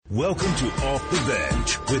Welcome to Off the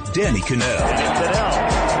Bench with Danny Cannell. Back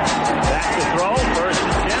to throw, first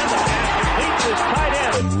and 10, the pass complete to his tight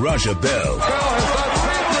end. And Raja Bell. Bell has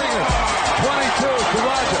done 22 to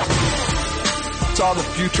Raja. It's all the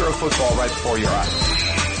future of football right before your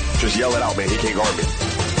eyes. Just yell it out, man. He can't guard me.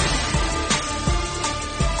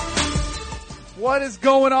 What is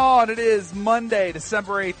going on? It is Monday,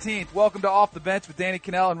 December 18th. Welcome to Off the Bench with Danny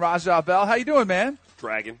Cannell and Raja Bell. How you doing, man?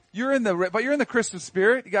 Dragon. You're in the Christmas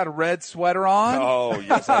spirit. You got a red sweater on. Oh,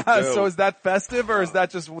 yes, I do. So is that festive, or is that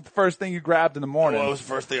just the first thing you grabbed in the morning? Well, it was the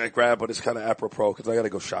first thing I grabbed, but it's kind of apropos because I got to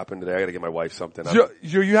go shopping today. I got to get my wife something.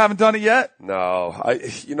 You haven't done it yet? No,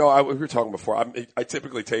 we were talking before. I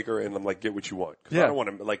typically take her and I'm like, get what you want. Cause I don't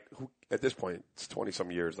want to at this point, it's 20 some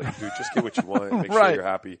years. Like, dude, just get what you want. Make sure you're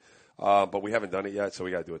happy. But we haven't done it yet, so we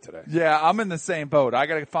got to do it today. Yeah, I'm in the same boat. I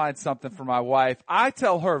got to find something for my wife. I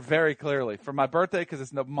tell her very clearly for my birthday, because it's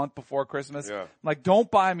the month before Christmas. Yeah. I'm like, don't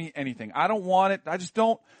buy me anything. I don't want it. I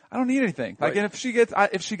don't need anything. Like, and if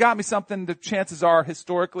she got me something, the chances are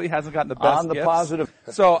historically hasn't gotten the best On the gifts. positive.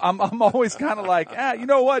 So I'm always kind of like, you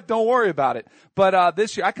know what? Don't worry about it. But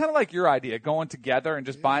this year, I kind of like your idea, going together and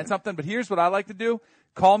just buying something. But here's what I like to do.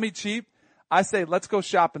 Call me cheap. I say, let's go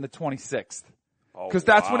shop in the 26th. Because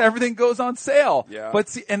that's when everything goes on sale. Yeah. But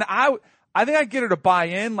see, and I think I get her to buy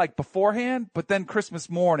in like beforehand, but then Christmas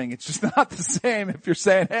morning, it's just not the same if you're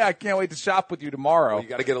saying, hey, I can't wait to shop with you tomorrow. Well, you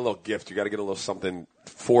got to get a little gift. You got to get a little something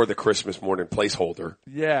for the Christmas morning placeholder.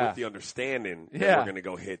 Yeah. With the understanding that we're going to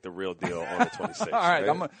go hit the real deal on the 26th. All right.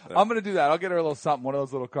 I'm going to do that. I'll get her a little something, one of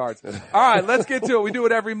those little cards. All right. Let's get to it. We do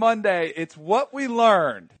it every Monday. It's what we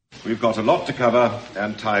learned. We've got a lot to cover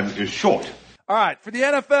and time is short. All right. For the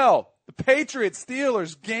NFL. The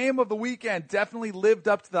Patriots-Steelers game of the weekend definitely lived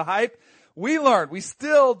up to the hype. We learned we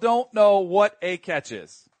still don't know what a catch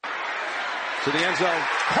is. To the end zone.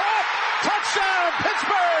 Touchdown,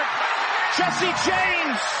 Pittsburgh! Jesse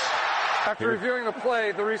James! After reviewing the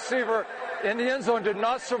play, the receiver in the end zone did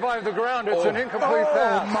not survive the ground. It's an incomplete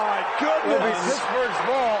pass. Oh, my goodness! It'll be Pittsburgh's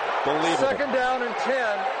ball. Believable. Second down and 10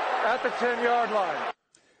 at the 10-yard line.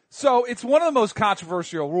 So it's one of the most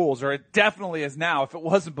controversial rules, or it definitely is now, if it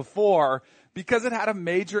wasn't before, because it had a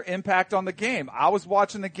major impact on the game. I was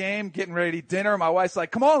watching the game, getting ready to eat dinner. My wife's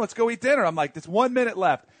like, come on, let's go eat dinner. I'm like, there's 1 minute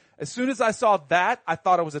left. As soon as I saw that, I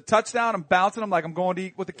thought it was a touchdown. I'm bouncing. I'm like, I'm going to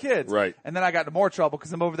eat with the kids. Right. And then I got into more trouble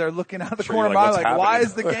because I'm over there looking out the Sure, corner of my eye like, why happening?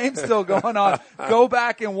 is the game still going on? Go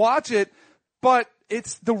back and watch it. But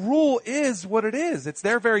the rule is what it is. It's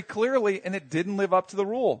there very clearly, and it didn't live up to the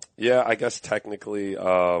rule. Yeah, I guess technically,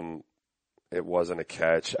 it wasn't a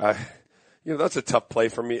catch. That's a tough play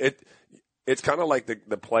for me. It's kind of like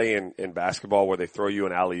the play in basketball where they throw you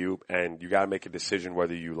an alley-oop and you got to make a decision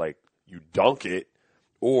whether you dunk it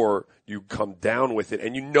or you come down with it,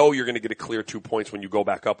 and you know you're going to get a clear 2 points when you go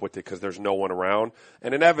back up with it because there's no one around.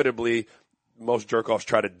 And inevitably, most jerk-offs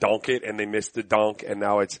try to dunk it and they miss the dunk, and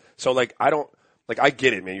now it's so I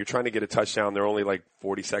get it, man. You're trying to get a touchdown. There are only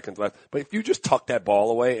 40 seconds left. But if you just tuck that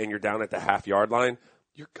ball away and you're down at the half-yard line,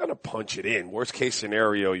 you're going to punch it in. Worst case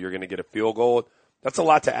scenario, you're going to get a field goal. That's a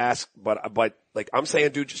lot to ask, but I'm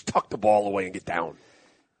saying, dude, just tuck the ball away and get down.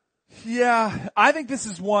 Yeah, I think this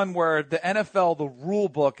is one where the NFL, the rule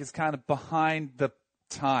book is kind of behind the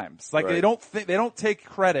times. Like Right. they don't take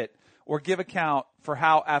credit or give account for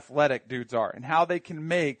how athletic dudes are and how they can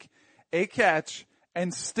make a catch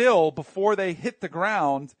and still, before they hit the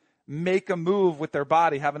ground, make a move with their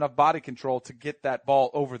body, have enough body control to get that ball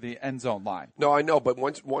over the end zone line. No, I know, but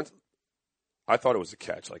once I thought it was a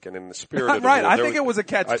catch, and in the spirit of the right, rule, I think it was a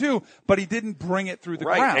catch too, but he didn't bring it through the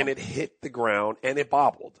ground. Right, and it hit the ground and it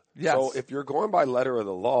bobbled. Yes. So if you're going by letter of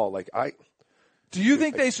the law, do you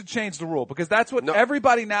think they should change the rule? Because that's what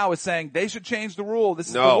everybody now is saying. They should change the rule. This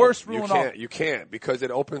is the worst rule in all. You can't, because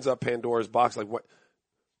it opens up Pandora's box.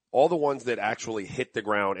 All the ones that actually hit the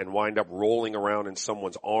ground and wind up rolling around in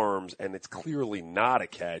someone's arms, and it's clearly not a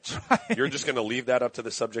catch. Right. You're just going to leave that up to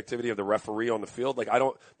the subjectivity of the referee on the field.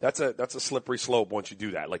 That's a slippery slope once you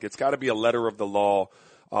do that. It's got to be a letter of the law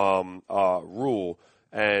rule,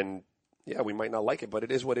 and yeah, we might not like it, but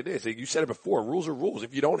it is what it is. You said it before. Rules are rules.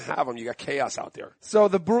 If you don't have them, you got chaos out there. So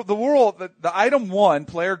the rule, the item 1,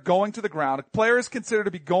 player going to the ground. A player is considered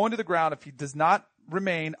to be going to the ground if he does not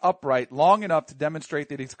remain upright long enough to demonstrate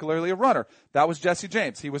that he's clearly a runner. That was Jesse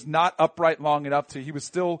James. He was not upright long enough he was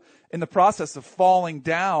still in the process of falling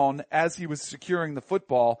down as he was securing the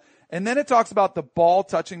football. And then it talks about the ball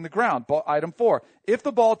touching the ground. Item 4. If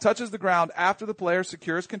the ball touches the ground after the player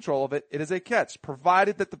secures control of it, it is a catch,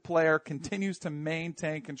 provided that the player continues to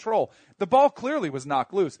maintain control. The ball clearly was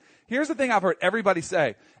knocked loose. Here's the thing I've heard everybody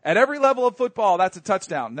say. At every level of football, that's a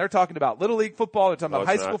touchdown. And they're talking about Little League football. They're talking about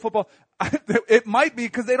high school football. It might be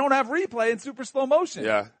because they don't have replay in super slow motion.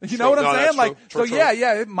 Yeah. You know what I'm saying? Like, true.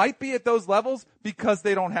 Yeah, it might be at those levels because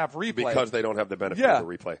they don't have replay. Because they don't have the benefit of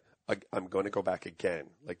the replay. I'm going to go back again.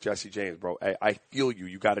 Like Jesse James, bro. I feel you.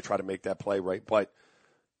 You got to try to make that play, right? But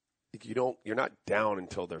you're not down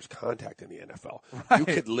until there's contact in the NFL. Right. You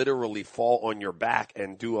could literally fall on your back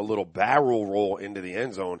and do a little barrel roll into the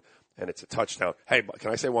end zone, and it's a touchdown. Hey,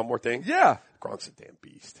 can I say one more thing? Yeah. Gronk's a damn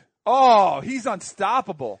beast. Oh, he's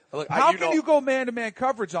unstoppable. Look, How can you go man-to-man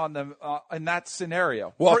coverage on them in that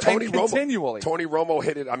scenario? Well, Tony Romo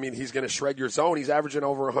hit it. I mean, he's going to shred your zone. He's averaging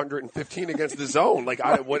over 115 against the zone. Like,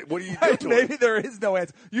 what do you do to Maybe him? there is no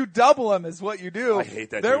answer. You double him is what you do. I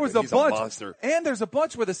hate that. There dude. was a He's bunch, a monster. and there's a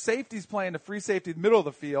bunch where the safety's playing the free safety in the middle of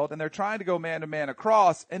the field, and they're trying to go man-to-man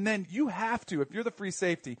across, and then you have to, if you're the free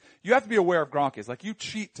safety, you have to be aware of Gronk is. Like, you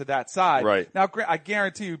cheat to that side. Right. Now, I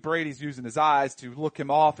guarantee you Brady's using his eyes to look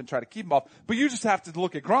him off and try to keep him off. But you just have to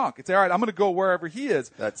look at Gronk. It's all right. I'm going to go wherever he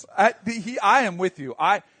is. I am with you.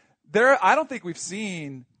 I don't think we've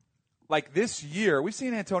seen like this year. We've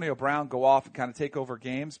seen Antonio Brown go off and kind of take over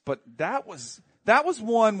games, but that was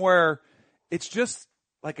one where it's just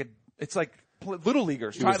like it's like little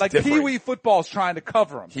leaguers trying, like Pee Wee football's trying to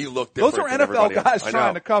cover him. He looked different. Those are NFL guys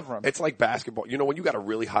trying to cover him. It's like basketball. You know, when you got a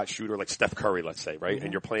really hot shooter like Steph Curry, let's say, right,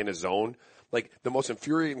 and you're playing a zone. Like, the most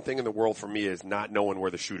infuriating thing in the world for me is not knowing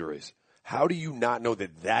where the shooter is. How do you not know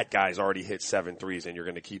that guy's already hit 7 threes and you're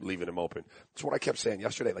going to keep leaving him open? That's what I kept saying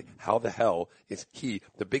yesterday. Like, how the hell is he,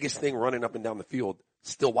 the biggest thing running up and down the field,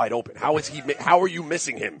 still wide open? How are you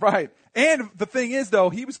missing him? Right. And the thing is, though,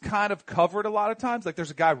 he was kind of covered a lot of times. Like,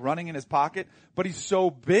 there's a guy running in his pocket, but he's so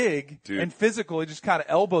big and physical, he just kind of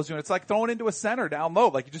elbows you. And it's like throwing into a center down low.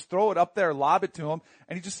 Like, you just throw it up there, lob it to him,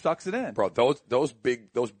 and he just sucks it in. Bro, those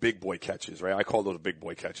big boy catches, right? I call those big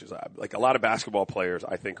boy catches. Like, a lot of basketball players,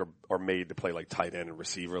 I think, are made to play like tight end and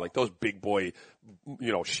receiver. Like, those big boy,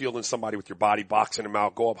 shielding somebody with your body, boxing him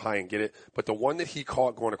out, go up high and get it. But the one that he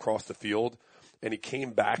caught going across the field, and he came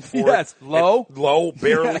back for it. Low,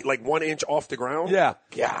 barely, like 1 inch off the ground. Yeah.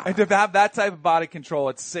 And to have that type of body control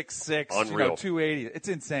at 6'6", unreal. 280, it's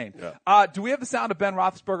insane. Yeah. Do we have the sound of Ben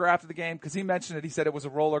Roethlisberger after the game? Because he mentioned it. He said it was a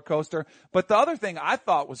roller coaster. But the other thing I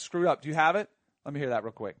thought was screwed up. Do you have it? Let me hear that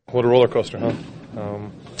real quick. What a roller coaster, huh?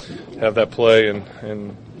 Have that play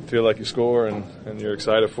and feel like you score and you're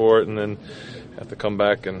excited for it, and then have to come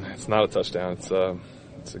back and it's not a touchdown.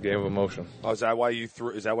 It's a game of emotion. Oh, is that why you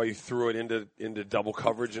threw it into double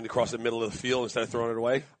coverage and across the middle of the field instead of throwing it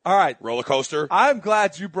away? All right. Roller coaster. I'm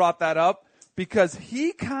glad you brought that up because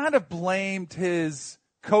he kind of blamed his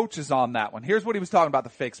coaches on that one. Here's what he was talking about,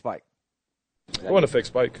 the fake spike. It wasn't a fake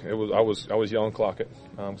spike. I was yelling clock it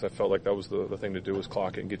because I felt like that was the thing to do, was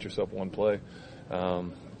clock it and get yourself one play.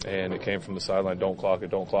 And it came from the sideline, don't clock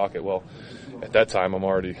it. Well, at that time, I'm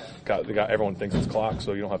already got everyone thinks it's clock,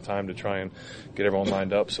 so you don't have time to try and get everyone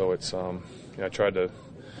lined up. So it's, I tried to,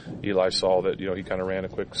 Eli saw that, he kind of ran a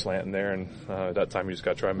quick slant in there, and at that time, you just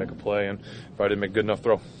got to try and make a play, and if I didn't make a good enough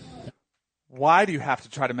throw. Why do you have to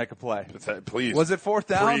try to make a play? Please. Was it fourth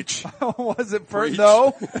down? Preach. Was it first?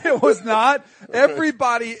 No, it was not.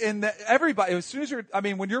 Everybody, as soon as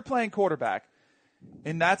when you're playing quarterback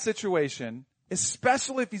in that situation,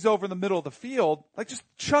 especially if he's over in the middle of the field, like just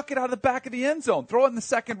chuck it out of the back of the end zone, throw it in the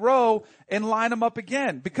second row and line him up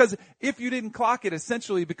again. Because if you didn't clock it,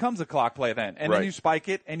 essentially it becomes a clock play then. And then you spike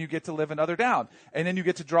it and you get to live another down. And then you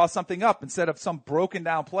get to draw something up instead of some broken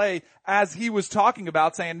down play as he was talking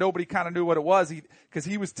about, saying nobody kind of knew what it was because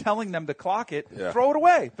he was telling them to clock it. Yeah. Throw it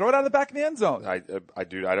away. Throw it out of the back of the end zone.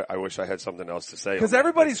 I wish I had something else to say. Because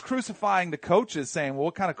everybody's crucifying the coaches saying, well,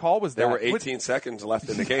 what kind of call was that? There were 18 seconds left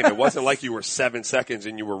in the game. It wasn't like you were 7 seconds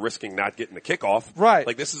and you were risking not getting the kickoff. Right.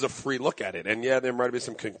 Like, this is a free look at it. And yeah, there might have been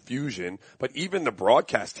some confusion, but even the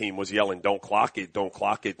broadcast team was yelling, don't clock it, don't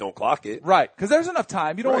clock it, don't clock it. Right. Because there's enough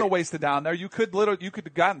time. You don't want to waste it down there. You could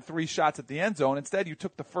have gotten 3 shots at the end zone. Instead, you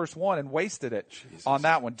took the first one and wasted it on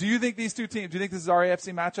that one. Do you think these two teams, do you think this is our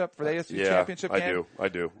AFC matchup for the AFC championship game? I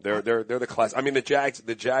do. They're the class. I mean,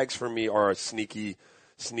 the Jags for me are a sneaky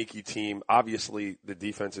team. Obviously, the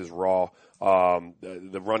defense is raw.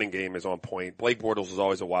 The running game is on point. Blake Bortles is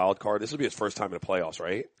always a wild card. This will be his first time in the playoffs,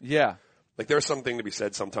 right? Yeah. Like, there's something to be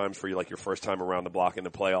said sometimes for you, like your first time around the block in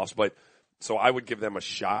the playoffs. But so I would give them a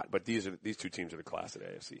shot. But these two teams are the class of the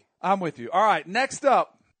AFC. I'm with you. All right, next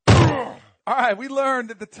up. All All right, we learned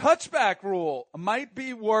that the touchback rule might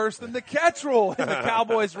be worse than the catch rule in the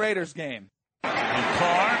Cowboys-Raiders game. And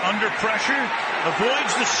Carr, under pressure,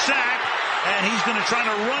 avoids the sack, and he's going to try to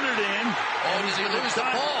run it in. Oh, does he lose the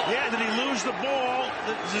ball? Yeah, did he lose the ball?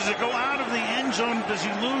 Does it go out of the end zone? Does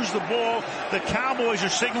he lose the ball? The Cowboys are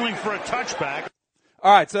signaling for a touchback.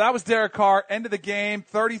 All right, so that was Derek Carr. End of the game,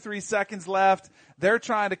 33 seconds left. They're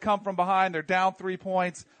trying to come from behind. They're down 3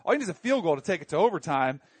 points. All you need is a field goal to take it to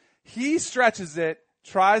overtime. He stretches it,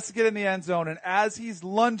 tries to get in the end zone, and as he's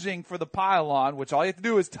lunging for the pylon, which all you have to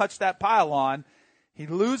do is touch that pylon, he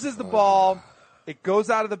loses the ball. It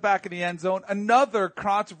goes out of the back of the end zone. Another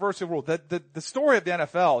controversial rule. The story of the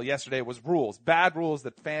NFL yesterday was rules. Bad rules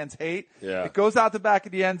that fans hate. Yeah. It goes out the back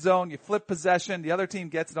of the end zone. You flip possession. The other team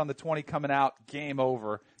gets it on the 20 coming out. Game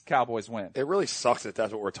over. Cowboys win. It really sucks that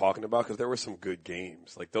that's what we're talking about because there were some good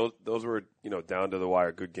games. Like those were, down to the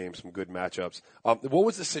wire, good games, some good matchups. What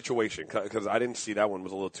was the situation? Because I didn't see that one. It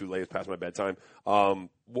was a little too late. It's past my bedtime.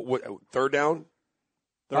 Third down?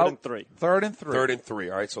 Third and three. Third and three. Third and three.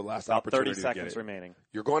 All right, so last About opportunity 30 to get seconds it. remaining.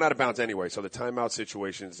 You're going out of bounds anyway, so the timeout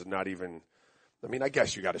situation is not even. I mean, I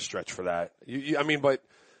guess you got to stretch for that. But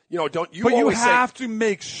don't you? But you always have to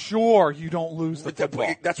make sure you don't lose the football.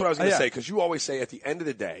 That's what I was going to say because you always say at the end of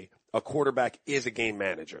the day, a quarterback is a game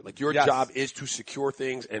manager. Like your Yes. job is to secure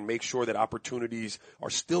things and make sure that opportunities are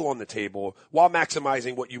still on the table while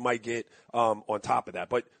maximizing what you might get on top of that.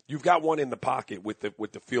 But you've got one in the pocket with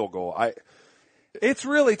the field goal. It's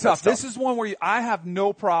really tough. That's This is one where I have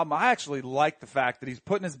no problem. I actually like the fact that he's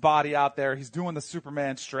putting his body out there. He's doing the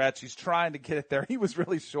Superman stretch. He's trying to get it there. He was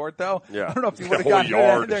really short, though. Yeah. I don't know if he would have A whole gotten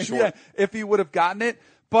yard it there. short. Yeah, if he would have gotten it.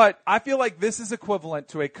 But I feel like this is equivalent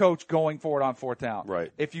to a coach going for it on fourth down.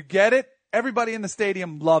 Right. If you get it, everybody in the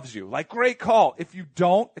stadium loves you. Like, great call. If you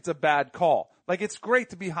don't, it's a bad call. Like, it's great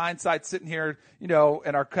to be hindsight sitting here, in on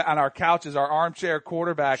our couches, our armchair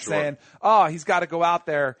quarterback saying, oh, he's got to go out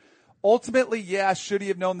there. Ultimately, yeah, should he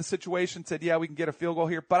have known the situation, said, yeah, we can get a field goal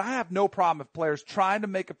here. But I have no problem if players trying to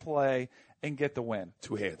make a play and get the win.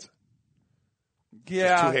 Two hands.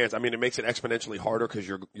 Yeah. Just two hands. I mean, it makes it exponentially harder because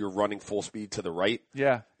you're running full speed to the right.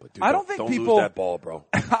 Yeah. But dude, I don't think don't people lose that ball, bro.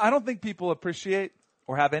 I don't think people appreciate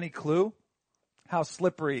or have any clue how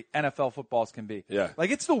slippery NFL footballs can be. Yeah. Like,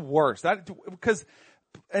 it's the worst.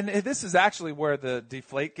 And this is actually where the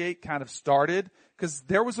Deflategate kind of started. Because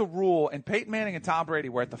there was a rule, and Peyton Manning and Tom Brady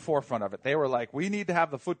were at the forefront of it. They were like, we need to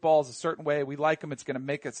have the footballs a certain way. We like them. It's going to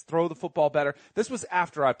make us throw the football better. This was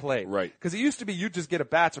after I played. Right. Because it used to be you'd just get a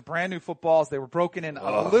batch of brand new footballs. They were broken in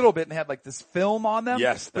a little bit and they had like this film on them.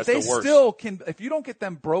 Yes, but that's they the worst. still can, if you don't get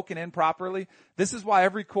them broken in properly, this is why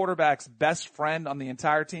every quarterback's best friend on the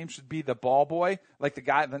entire team should be the ball boy, like the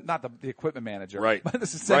guy, not the equipment manager. Right. But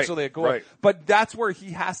this is essentially a goal. Right. But that's where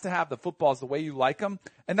he has to have the footballs the way you like them.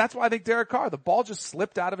 And that's why I think Derek Carr, the ball just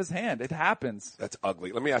slipped out of his hand. It happens. That's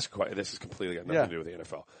ugly. Let me ask you a question. This is completely got nothing to do with the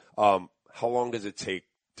NFL. How long does it take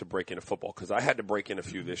to break into football? Because I had to break in a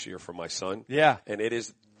few this year for my son. Yeah. And it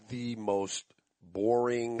is the most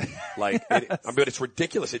boring, but it's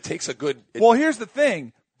ridiculous. It takes a good. Well, here's the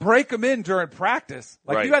thing. Break them in during practice.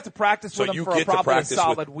 Like, Right. you have to practice So with them you for get to probably a practice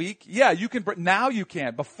solid week. Yeah, you can. Now you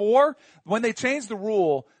can. Before, when they changed the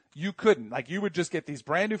rule, you couldn't. Like, you would just get these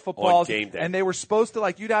brand new footballs. On game day. And they were supposed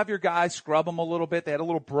to, you'd have your guys scrub them a little bit. They had a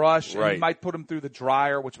little brush. And Right. you might put them through the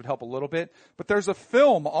dryer, which would help a little bit. But there's a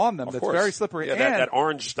film on them Of that's course. very slippery. Yeah, and that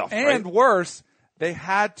orange stuff. And right? worse, they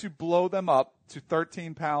had to blow them up to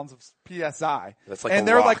 13 pounds of PSI. That's like and a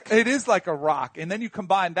they're rock. it is like a rock. And then you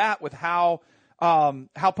combine that with how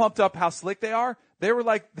pumped up, how slick they are. They're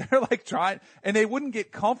trying, and they wouldn't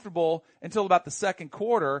get comfortable until about the second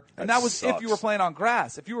quarter. And that was sucks. if you were playing on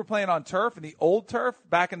grass. If you were playing on turf, and the old turf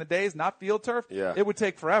back in the days, not field turf, Yeah. it would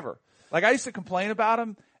take forever. Like, I used to complain about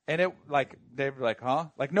them, and they were like, huh?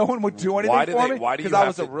 Like, no one would do anything Why do for they- me why do you because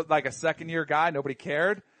I have was a second year guy. Nobody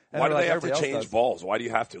cared. And Why they're do like, they have to everybody else change does. balls? Why do you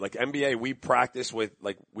have to? Like NBA, we practice with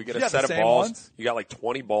we get a Yeah, set the of same balls. ones. You got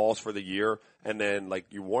 20 balls for the year, and then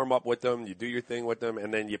you warm up with them, you do your thing with them,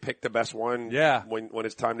 and then you pick the best one. Yeah. When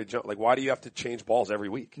it's time to jump. Why do you have to change balls every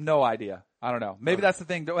week? No idea. I don't know. Maybe that's the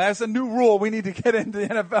thing. That's a new rule we need to get into the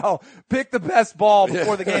NFL. Pick the best ball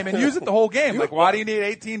before the game and use it the whole game. Like, why do you need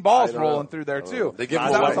 18 balls rolling through there too? They give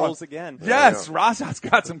Rajat more rules again. Yes, Rajat's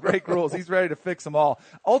got some great rules. He's ready to fix them all.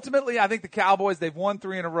 Ultimately, I think the Cowboys, they've won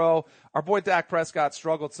 3 in a row. Our boy Dak Prescott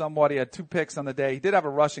struggled somewhat. He had 2 picks on the day. He did have a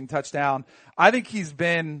rushing touchdown. I think he's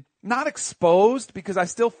been not exposed because I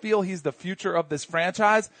still feel he's the future of this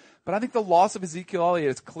franchise. But I think the loss of Ezekiel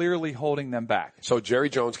Elliott is clearly holding them back. So Jerry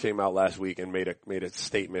Jones came out last week and made a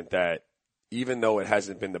statement that even though it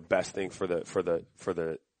hasn't been the best thing for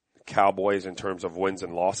the Cowboys in terms of wins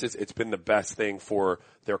and losses, it's been the best thing for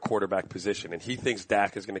their quarterback position. And he thinks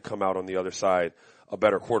Dak is going to come out on the other side a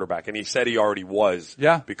better quarterback. And he said he already was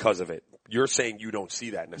because of it. You're saying you don't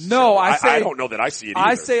see that necessarily. No, I don't know that I see it either.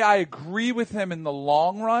 I say I agree with him in the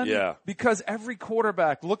long run. Yeah. Because every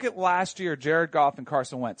quarterback, look at last year, Jared Goff and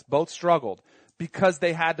Carson Wentz, both struggled because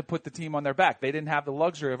they had to put the team on their back. They didn't have the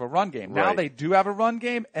luxury of a run game. Now they do have a run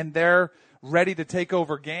game, and they're ready to take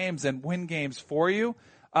over games and win games for you.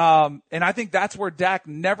 And I think that's where Dak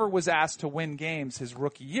never was asked to win games his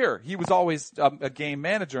rookie year. He was always a game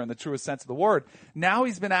manager in the truest sense of the word. Now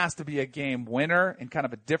he's been asked to be a game winner and kind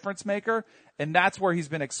of a difference maker, and that's where he's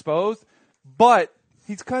been exposed. But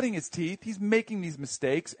he's cutting his teeth. He's making these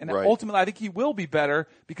mistakes, and ultimately I think he will be better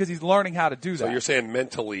because he's learning how to do that. So you're saying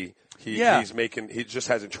mentally he just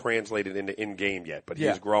hasn't translated into in-game yet, but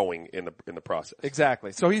he's growing in the process.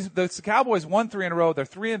 Exactly. So the Cowboys won 3 in a row. They're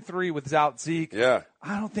 3-3 without Zeke. Yeah.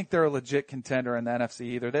 I don't think they're a legit contender in the NFC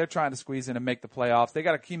either. They're trying to squeeze in and make the playoffs. They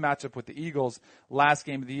got a key matchup with the Eagles last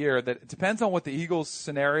game of the year that it depends on what the Eagles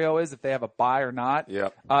scenario is, if they have a bye or not.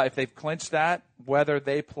 Yep. If they've clinched that, whether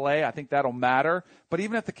they play, I think that'll matter. But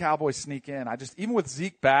even if the Cowboys sneak in, even with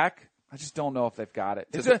Zeke back, I just don't know if they've got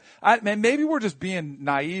it. Maybe we're just being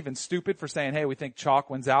naive and stupid for saying, "Hey, we think chalk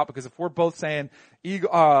wins out." Because if we're both saying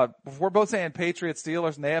Patriots,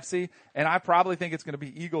 Steelers in the AFC, and I probably think it's going to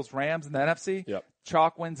be Eagles, Rams in the NFC,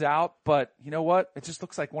 chalk wins out. But you know what? It just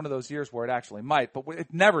looks like one of those years where it actually might, but it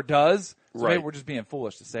never does. So maybe we're just being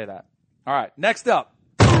foolish to say that. All right, next up.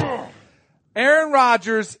 Aaron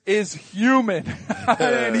Rodgers is human,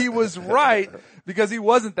 and he was right because he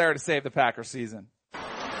wasn't there to save the Packers season.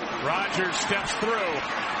 Rodgers steps through,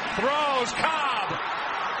 throws, Cobb,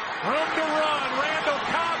 room to run, Randall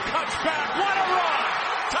Cobb cuts back, what a run,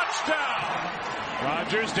 touchdown.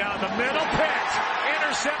 Rodgers down the middle, picked,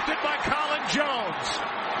 intercepted by Colin Jones.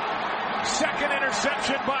 Second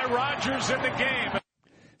interception by Rodgers in the game.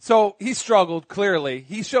 So he struggled, clearly.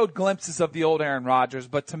 He showed glimpses of the old Aaron Rodgers,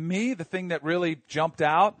 but to me, the thing that really jumped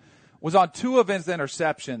out was on 2 of his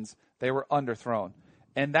interceptions, they were underthrown.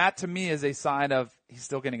 And that, to me, is a sign of he's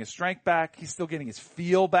still getting his strength back. He's still getting his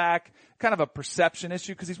feel back. Kind of a perception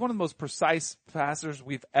issue because he's one of the most precise passers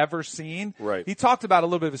we've ever seen. Right. He talked about a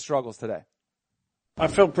little bit of his struggles today. I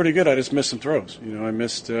felt pretty good. I just missed some throws. I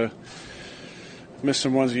missed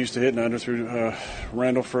some ones I used to hit, and I underthrew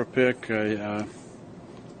Randall for a pick. I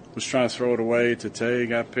was trying to throw it away to Tay,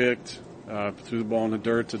 got picked. Threw the ball in the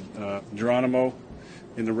dirt to Geronimo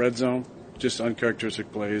in the red zone. Just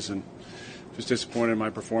uncharacteristic plays, and just disappointed in my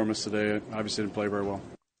performance today. I obviously didn't play very well.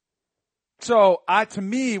 So, to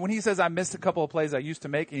me, when he says I missed a couple of plays I used to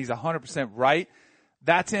make, and he's 100% right,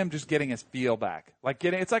 that's him just getting his feel back.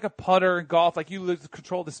 It's like a putter in golf. Like you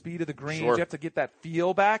control the speed of the greens. Sure. You have to get that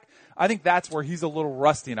feel back. I think that's where he's a little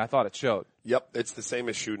rusty, and I thought it showed. Yep. It's the same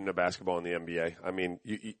as shooting a basketball in the NBA. I mean,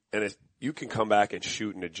 you can come back and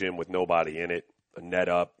shoot in a gym with nobody in it, a net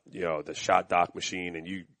up, the shot dock machine, and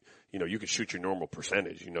you can shoot your normal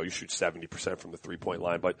percentage. You shoot 70% from the 3-point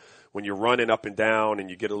line. But when you're running up and down and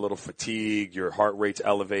you get a little fatigued, your heart rate's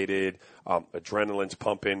elevated, adrenaline's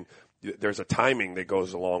pumping, there's a timing that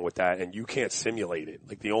goes along with that, and you can't simulate it.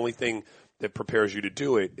 Like, the only thing that prepares you to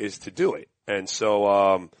do it is to do it. And so,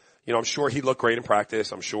 I'm sure he looked great in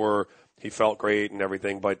practice. I'm sure he felt great and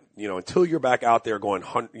everything. But, until you're back out there going,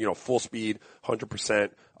 full speed, 100%,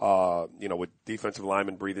 with defensive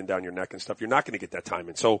linemen breathing down your neck and stuff, you're not going to get that time.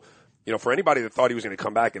 And so, for anybody that thought he was going to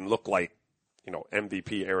come back and look like,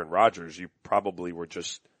 MVP Aaron Rodgers, you probably were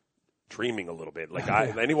just dreaming a little bit. Like,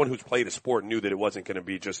 anyone who's played a sport knew that it wasn't going to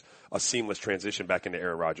be just a seamless transition back into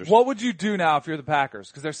Aaron Rodgers. What would you do now if you're the Packers?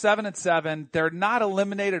 Because they're 7-7. They're not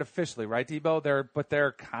eliminated officially, right, Debo?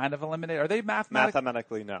 They're kind of eliminated. Are they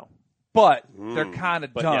mathematically? No. But they're kind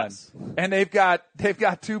of done. Yes. And they've got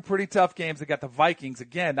 2 pretty tough games. They got the Vikings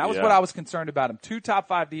again. That was what I was concerned about them. 2 top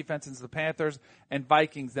 5 defenses, the Panthers and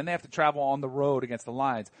Vikings. Then they have to travel on the road against the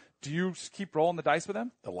Lions. Do you keep rolling the dice with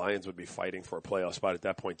them? The Lions would be fighting for a playoff spot at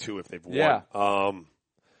that point too if they've won. Yeah.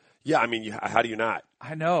 I mean, how do you not?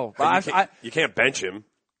 I know. You can't bench him.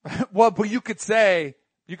 Well, but you could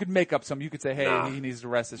make up some. You could say, hey, he needs to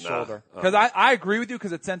rest his shoulder. Because I agree with you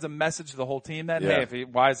because it sends a message to the whole team then, hey,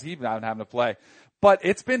 why is he not having to play? But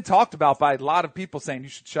it's been talked about by a lot of people saying you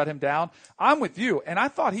should shut him down. I'm with you. And I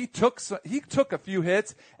thought he took a few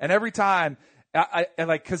hits, and every time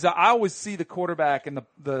because I always see the quarterback and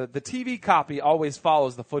the TV copy always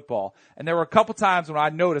follows the football. And there were a couple times when I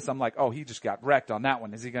noticed, I'm like, oh, he just got wrecked on that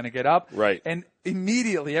one. Is he going to get up? Right. And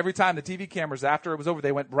immediately, every time the TV cameras, after it was over,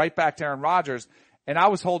 they went right back to Aaron Rodgers. And I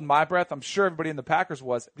was holding my breath. I'm sure everybody in the Packers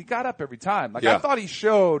was. He got up every time. I thought he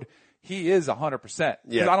showed he is 100%.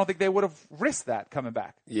 Yeah. I don't think they would have risked that coming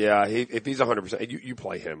back. Yeah, if he's 100%, you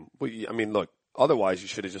play him. I mean, look, otherwise you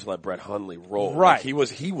should have just let Brett Hundley roll. Right.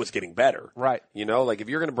 Like he was getting better. Right. You know, like if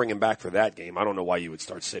you're going to bring him back for that game, I don't know why you would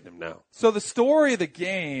start sitting him now. So the story of the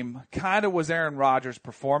game kind of was Aaron Rodgers'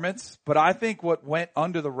 performance, but I think what went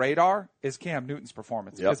under the radar is Cam Newton's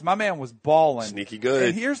performance. Yep. Because my man was balling. Sneaky good.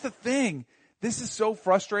 And here's the thing. This is so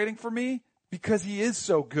frustrating for me because he is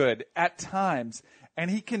so good at times. And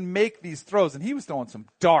he can make these throws. And he was throwing some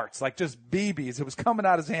darts, like just BBs. It was coming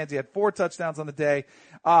out of his hands. He had 4 touchdowns on the day.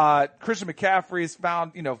 Christian McCaffrey's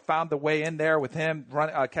found the way in there with him,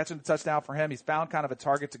 catching the touchdown for him. He's found kind of a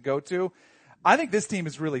target to go to. I think this team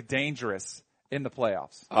is really dangerous in the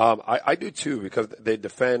playoffs. I do too, because they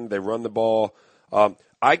defend, they run the ball. I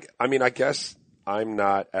mean, I guess I'm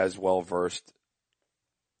not as well versed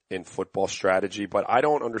in football strategy, but I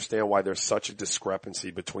don't understand why there's such a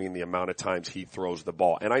discrepancy between the amount of times he throws the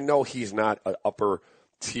ball. And I know he's not an upper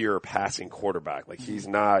tier passing quarterback. Like he's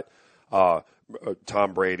not,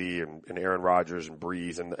 Tom Brady and Aaron Rodgers and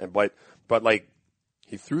Breeze but like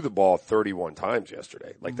he threw the ball 31 times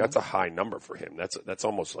yesterday. Like that's a high number for him. That's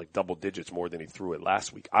almost like double digits more than he threw it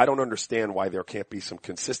last week. I don't understand why there can't be some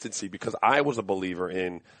consistency, because I was a believer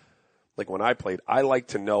in, like when I played, I like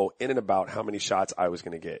to know in and about how many shots I was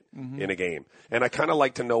going to get in a game. And I kind of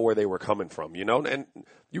like to know where they were coming from, you know, and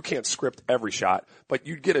you can't script every shot, but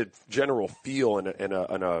you get a general feel and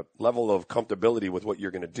a level of comfortability with what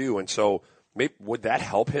you're going to do. And so maybe would that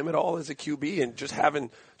help him at all as a QB, and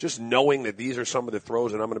just knowing that these are some of the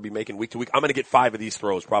throws that I'm going to be making week to week. I'm going to get 5 of these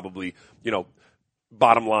throws probably, you know,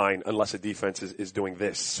 bottom line, unless the defense is doing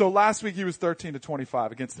this. So last week he was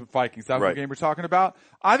 13-25 against the Vikings. That was the game we're talking about.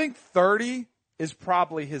 I think 30 is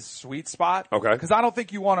probably his sweet spot. Okay. Because I don't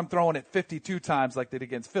think you want him throwing it 52 times like they did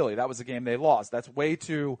against Philly. That was a game they lost.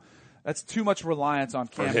 That's too much reliance on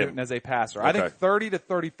Cam Newton as a passer. Okay. I think 30 to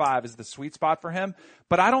 35 is the sweet spot for him,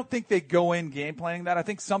 but I don't think they go in game planning that. I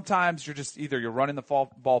think sometimes you're running the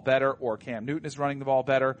ball better, or Cam Newton is running the ball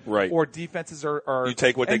better, right, or defenses are you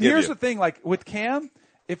take what they give you. And here's the thing, like with Cam,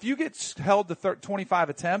 if you get held to 25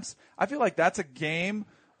 attempts, I feel like that's a game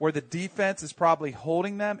where the defense is probably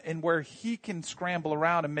holding them and where he can scramble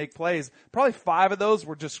around and make plays. Probably 5 of those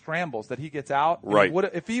were just scrambles that he gets out. Right.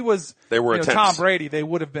 If he was Tom Brady, they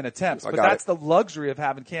would have been attempts. But that's the luxury of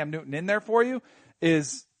having Cam Newton in there for you,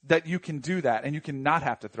 is that you can do that and you can not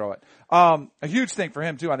have to throw it. A huge thing for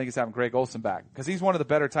him too, I think, is having Greg Olsen back, because he's one of the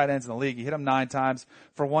better tight ends in the league. He hit him 9 times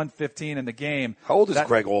for 115 in the game. How old is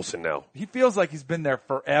Greg Olsen now? He feels like he's been there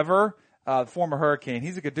forever. Former Hurricane.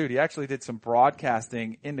 He's a good dude. He actually did some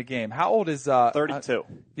broadcasting in the game. How old is 32.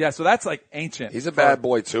 Yeah, so that's like ancient. He's a bad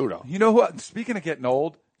boy too, though. You know what? Speaking of getting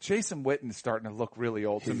old, Jason Witten is starting to look really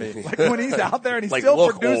old to me. Like when he's out there and he's like still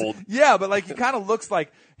producing. Old. Yeah, but like he kind of looks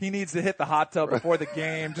like he needs to hit the hot tub before the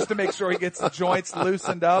game just to make sure he gets the joints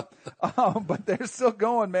loosened up. But they're still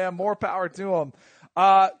going, man. More power to them.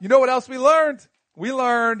 You know what else we learned? We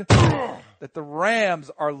learned that the Rams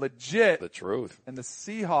are legit. The truth. And the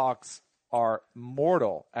Seahawks are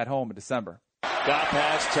mortal at home in December. Got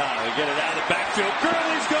past Todd. They get it out of the backfield.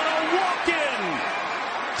 Gurley's going to walk in.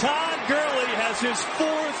 Todd Gurley has his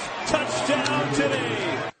 4th touchdown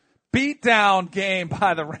today. Beat down game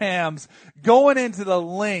by the Rams, going into the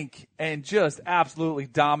link and just absolutely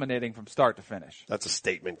dominating from start to finish. That's a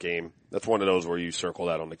statement game. That's one of those where you circle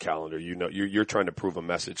that on the calendar. You know, you're trying to prove a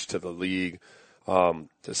message to the league, to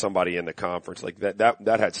somebody in the conference. Like that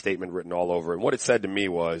had statement written all over it. And what it said to me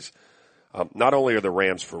was, not only are the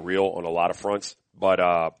Rams for real on a lot of fronts, but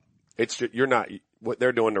what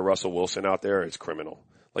they're doing to Russell Wilson out there is criminal.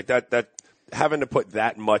 Like that having to put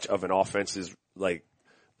that much of an offense is like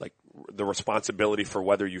the responsibility for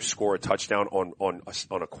whether you score a touchdown on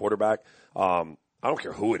a quarterback. I don't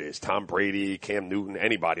care who it is, Tom Brady, Cam Newton,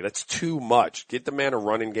 anybody. That's too much. Get the man a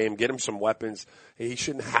running game, get him some weapons. He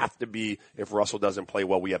shouldn't have to be, if Russell doesn't play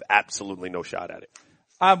well, we have absolutely no shot at it.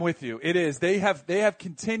 I'm with you. It is. They have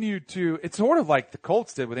continued to, it's sort of like the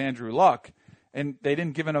Colts did with Andrew Luck, and they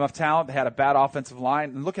didn't give him enough talent. They had a bad offensive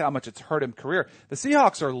line, and look at how much it's hurt him career. The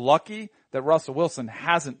Seahawks are lucky that Russell Wilson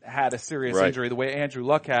hasn't had a serious injury the way Andrew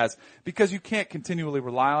Luck has, because you can't continually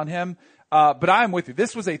rely on him. But I'm with you.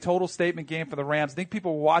 This was a total statement game for the Rams. I think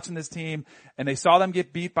people were watching this team and they saw them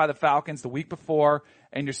get beat by the Falcons the week before,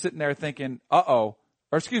 and you're sitting there thinking, they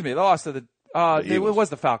lost to it was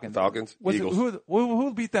the Falcons. Eagles.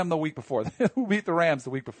 Who beat them the week before? Who beat the Rams the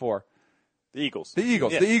week before? The Eagles. The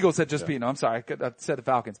Eagles. Yeah. The Eagles had just beaten them. I'm sorry. I said the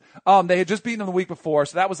Falcons. They had just beaten them the week before,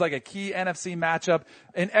 so that was like a key NFC matchup.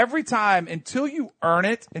 And every time, until you earn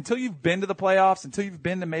it, until you've been to the playoffs, until you've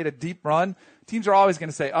been to made a deep run, teams are always going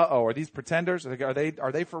to say, uh-oh, are these pretenders? Are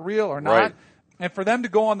they for real or not? Right. And for them to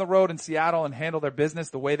go on the road in Seattle and handle their business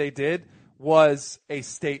the way they did was a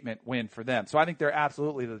statement win for them. So I think they're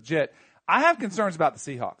absolutely legit. I have concerns about the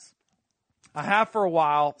Seahawks. I have for a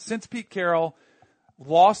while, since Pete Carroll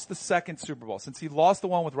lost the second Super Bowl, since he lost the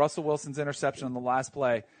one with Russell Wilson's interception on the last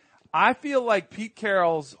play. I feel like Pete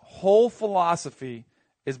Carroll's whole philosophy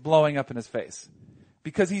is blowing up in his face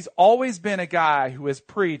because he's always been a guy who has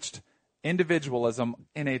preached individualism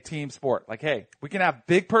in a team sport. Like, hey, we can have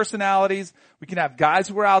big personalities. We can have guys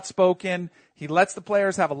who are outspoken. He lets the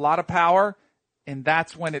players have a lot of power. And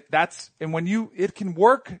that's when it can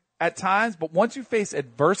work at times, but once you face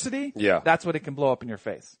adversity, that's when it can blow up in your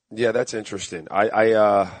face. Yeah, that's interesting. Mike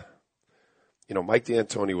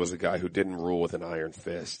D'Antoni was a guy who didn't rule with an iron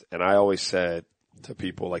fist. And I always said to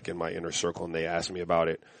people like in my inner circle and they asked me about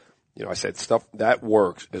it, I said stuff that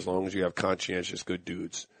works as long as you have conscientious good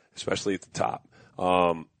dudes, especially at the top.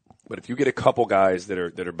 But if you get a couple guys that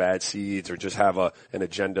are bad seeds or just have an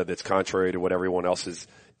agenda that's contrary to what everyone else's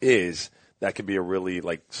is, that could be a really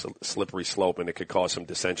like slippery slope and it could cause some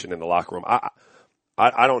dissension in the locker room.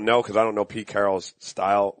 I don't know because I don't know Pete Carroll's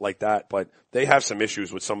style like that, but they have some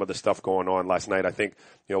issues with some of the stuff going on last night. I think,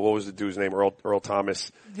 what was the dude's name? Earl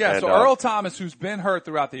Thomas. Yeah, and, so Earl Thomas, who's been hurt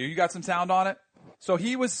throughout the year. You got some sound on it? So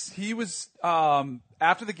he was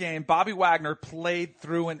after the game, Bobby Wagner played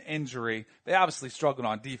through an injury. They obviously struggled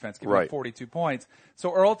on defense, giving him 42 points.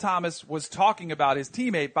 So Earl Thomas was talking about his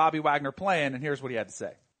teammate, Bobby Wagner, playing, and here's what he had to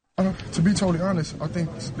say. To be totally honest, I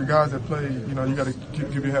think the guys that play, you got to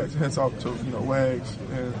give your heads off to, Wags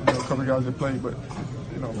and a couple of guys that play. But,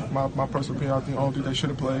 my personal opinion, I don't think they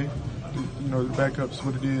should have played. The backups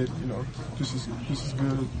would have did, just as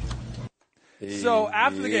good. So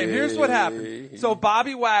after the game, here's what happened. So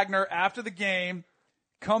Bobby Wagner, after the game,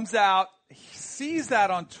 comes out, he sees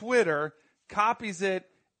that on Twitter, copies it,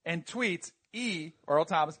 and tweets, Earl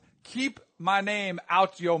Thomas, keep my name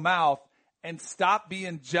out your mouth. And stop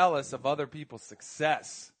being jealous of other people's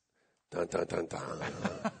success. Dun, dun, dun,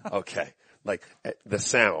 dun. Okay. Like, the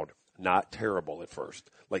sound, not terrible at first.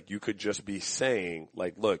 Like, you could just be saying,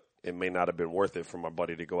 like, look, it may not have been worth it for my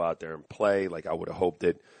buddy to go out there and play. Like, I would have hoped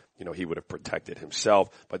that, he would have protected himself.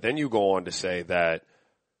 But then you go on to say that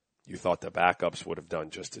you thought the backups would have done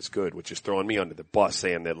just as good, which is throwing me under the bus,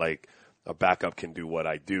 saying that, like, a backup can do what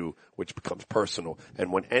I do, which becomes personal.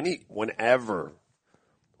 And whenever,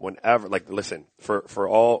 like, listen, for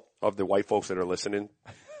all of the white folks that are listening,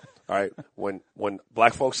 all right, when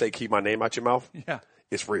black folks say keep my name out your mouth,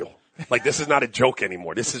 it's real. Like, this is not a joke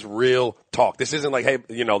anymore. This is real talk. This isn't like, hey,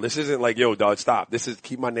 this isn't like, yo, dog, stop. This is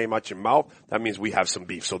keep my name out your mouth. That means we have some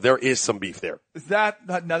beef. So there is some beef there. Is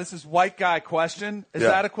that, now this is white guy question. Is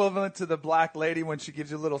that equivalent to the black lady when she gives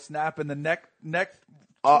you a little snap in the neck,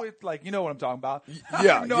 like, you know what I'm talking about.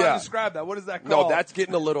 Yeah, you know how to describe that. What is that called? No, that's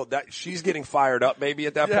getting a little, she's getting fired up maybe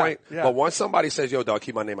at that point. Yeah. But once somebody says, yo, dog,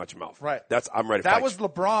 keep my name out your mouth. Right. I'm ready for that. That was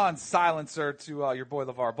LeBron's silencer to, your boy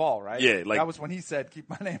LeVar Ball, right? Yeah, like. That was when he said, keep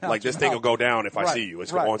my name out like, this thing will go down if I see you.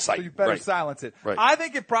 It's on site. So you better silence it. Right. I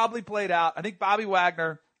think it probably played out. I think Bobby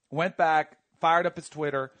Wagner went back, fired up his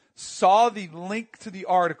Twitter, saw the link to the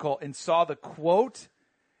article and saw the quote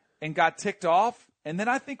and got ticked off. And then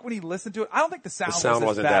I think when he listened to it, I don't think the sound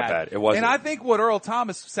wasn't that bad. It wasn't. And I think what Earl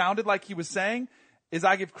Thomas sounded like he was saying is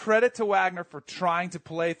I give credit to Wagner for trying to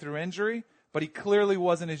play through injury, but he clearly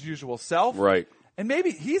wasn't his usual self. Right. And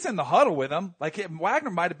maybe he's in the huddle with him. Like,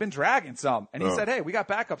 Wagner might have been dragging some. And he said, hey, we got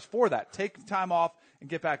backups for that. Take time off and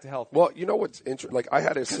get back to health. Well, you know what's interesting? Like, I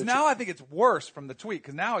had a situation. Now I think it's worse from the tweet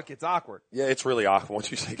because now it gets awkward. Yeah, it's really awkward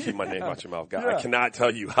once you say keep my name out your mouth. God, I cannot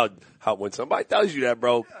tell you how when somebody tells you that,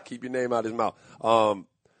 bro, keep your name out his mouth.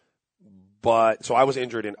 But, so I was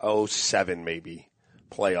injured in 2007 maybe,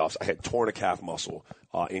 playoffs. I had torn a calf muscle,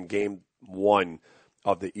 in game 1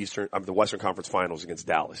 of the Western Conference Finals against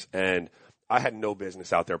Dallas. And I had no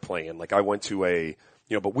business out there playing. Like, I went to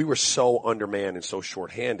but we were so undermanned and so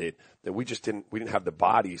shorthanded that we didn't have the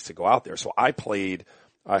bodies to go out there. So I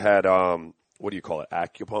had, what do you call it?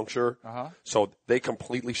 Acupuncture. Uh-huh. So they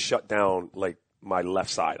completely shut down, like, my left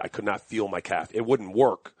side. I could not feel my calf. It wouldn't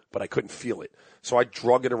work, but I couldn't feel it. So I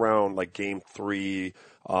drug it around like game 3.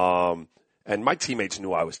 And my teammates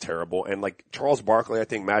knew I was terrible. And like Charles Barkley, I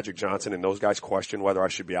think Magic Johnson and those guys questioned whether I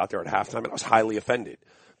should be out there at halftime. And I was highly offended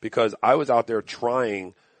because I was out there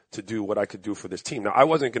trying to do what I could do for this team. Now I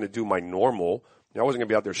wasn't going to do my normal. I wasn't going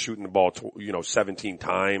to be out there shooting the ball, 17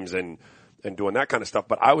 times and and doing that kind of stuff.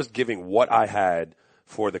 But I was giving what I had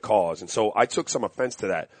for the cause. And so I took some offense to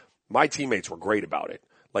that. My teammates were great about it.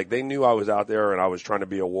 Like, they knew I was out there and I was trying to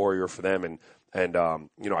be a warrior for them. And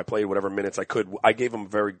I played whatever minutes I could. I gave them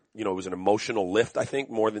it was an emotional lift, I think,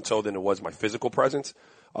 more than so than it was my physical presence.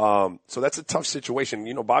 So that's a tough situation.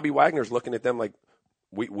 Bobby Wagner's looking at them like,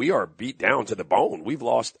 we are beat down to the bone. We've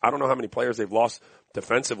lost, I don't know how many players they've lost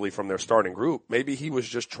defensively from their starting group. Maybe he was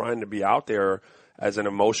just trying to be out there as an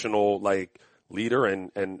emotional, leader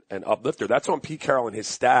and uplifter. That's on Pete Carroll and his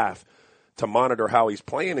staff to monitor how he's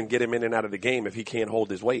playing and get him in and out of the game if he can't hold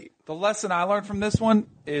his weight. The lesson I learned from this one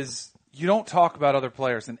is you don't talk about other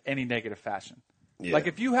players in any negative fashion. Yeah. Like,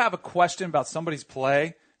 if you have a question about somebody's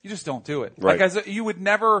play, you just don't do it. Right. Like, you would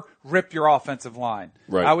never rip your offensive line.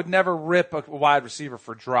 Right. I would never rip a wide receiver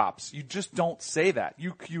for drops. You just don't say that.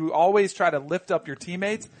 You always try to lift up your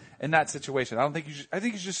teammates in that situation. I think you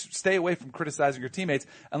should just stay away from criticizing your teammates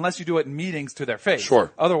unless you do it in meetings to their face.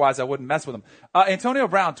 Sure. Otherwise, I wouldn't mess with them. Antonio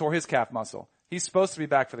Brown tore his calf muscle. He's supposed to be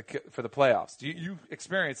back for the playoffs. You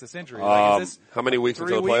experienced this injury. Is this how many weeks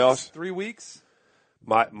until the playoffs? 3 weeks?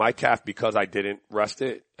 My calf, because I didn't rest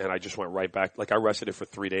it and I just went right back. Like, I rested it for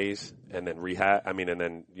 3 days and then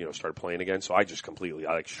started playing again. So I just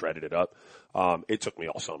I shredded it up. It took me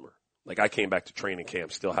all summer. Like, I came back to training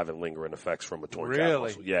camp still having lingering effects from a torn calf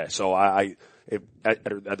muscle. Yeah. So at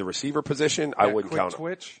the receiver position, I wouldn't count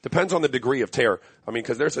twitch. Depends on the degree of tear. I mean,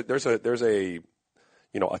 cause there's a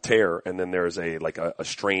tear and then there's a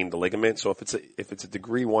strained ligament. So if it's a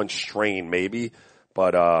degree 1 strain, maybe.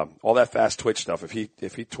 But all that fast twitch stuff, if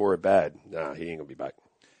he tore it bad, he ain't gonna be back.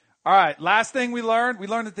 All right, last thing we learned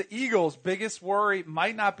that the Eagles' biggest worry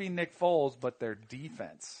might not be Nick Foles, but their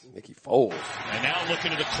defense. Nicky Foles. And now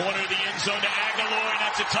looking to the corner of the end zone to Aguilar, and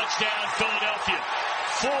that's a touchdown, Philadelphia.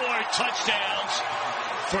 4 touchdowns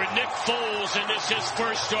for Nick Foles, and this is his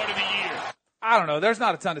first start of the year. I don't know. There's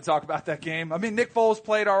not a ton to talk about that game. I mean, Nick Foles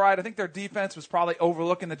played all right. I think their defense was probably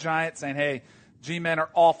overlooking the Giants, saying, hey, G-men are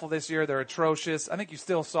awful this year. They're atrocious. I think you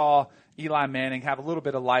still saw Eli Manning have a little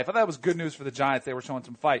bit of life. I thought it was good news for the Giants. They were showing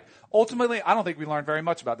some fight. Ultimately, I don't think we learned very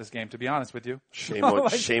much about this game, to be honest with you. Shame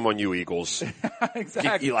on you, Eagles.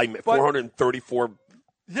 Exactly. Eli, 434.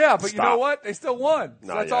 Yeah, but you know what? They still won.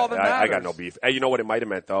 So that's all that matters. I got no beef. Hey, you know what it might have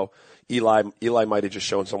meant, though? Eli might have just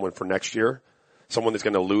shown someone for next year. Someone that's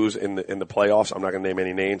going to lose in the playoffs. I'm not going to name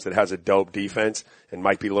any names, that has a dope defense and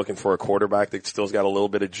might be looking for a quarterback that still's got a little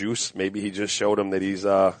bit of juice. Maybe he just showed him that he's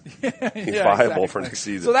viable for next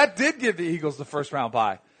season. So that did give the Eagles the first round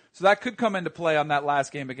bye. So that could come into play on that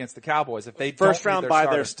last game against the Cowboys if they first don't round bye.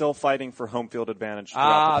 They're still fighting for home field advantage. So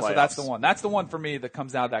that's the one. That's the one for me that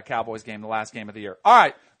comes out of that Cowboys game, the last game of the year. All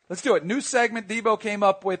right. Let's do it. New segment. Debo came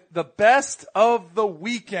up with the best of the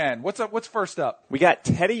weekend. What's up? What's first up? We got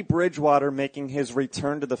Teddy Bridgewater making his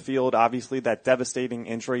return to the field. Obviously, that devastating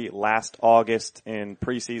injury last August in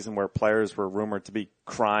preseason where players were rumored to be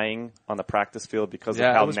crying on the practice field because of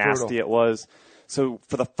how nasty it was. So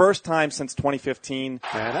for the first time since 2015.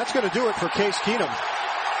 And that's going to do it for Case Keenum.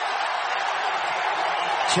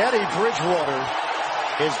 Teddy Bridgewater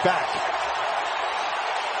is back.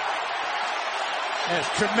 There's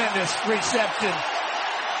tremendous reception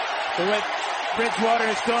for what Bridgewater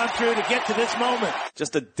has gone through to get to this moment.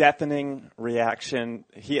 Just a deafening reaction.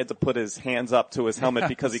 He had to put his hands up to his helmet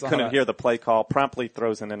because he couldn't hear the play call. Promptly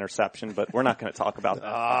throws an interception, but we're not going to talk about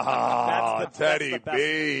that. Teddy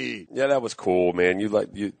B. Yeah, that was cool, man.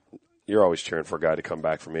 You're always cheering for a guy to come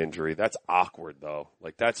back from injury. That's awkward, though.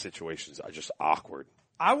 Like, that situation's just awkward.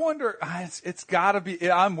 I wonder, it's got to be,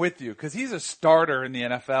 I'm with you, because he's a starter in the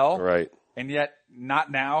NFL. Right. And yet,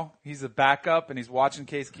 not now. He's a backup, and he's watching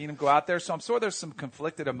Case Keenum go out there. So I'm sure there's some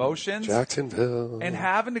conflicted emotions. Jacksonville. And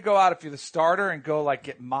having to go out if you're the starter and go,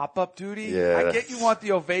 get mop-up duty. Yeah. I get you want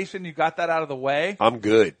the ovation. You got that out of the way. I'm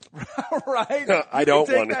good. Right? I don't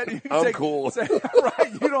want it. I'm cool.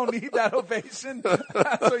 Right? You don't need that ovation.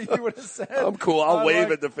 That's what you would have said. I'm cool. I'll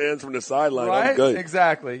wave at the fans from the sideline. Right? I'm good.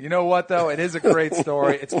 Exactly. You know what, though? It is a great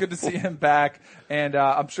story. It's good to see him back. And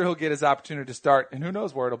I'm sure he'll get his opportunity to start. And who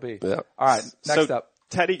knows where it'll be. Yeah. All right. Next up.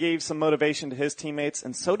 Teddy gave some motivation to his teammates,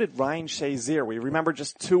 and so did Ryan Shazier. We remember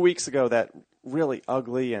just 2 weeks ago that really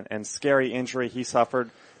ugly and scary injury he suffered.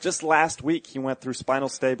 Just last week, he went through spinal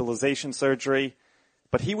stabilization surgery,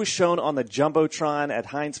 but he was shown on the Jumbotron at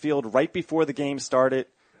Heinz Field right before the game started.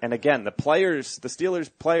 And again, the Steelers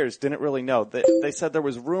players didn't really know. They said there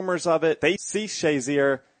was rumors of it. They see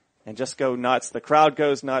Shazier and just go nuts. The crowd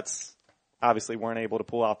goes nuts. Obviously weren't able to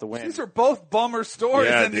pull out the win. These are both bummer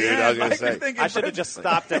stories in the end. I was going to say. I should have just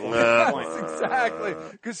stopped at one point. Exactly.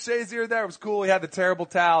 Because Shazier there was cool. He had the terrible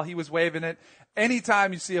towel. He was waving it.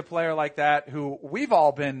 Anytime you see a player like that who we've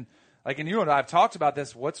all been Like, and you and I have talked about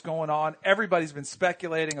this. What's going on? Everybody's been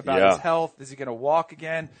speculating about his health. Is he going to walk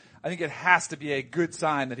again? I think it has to be a good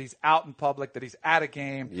sign that he's out in public, that he's at a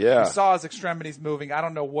game. Yeah. We saw his extremities moving. I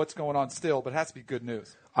don't know what's going on still, but it has to be good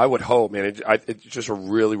news. I would hope, man. It's just a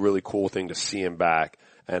really, really cool thing to see him back.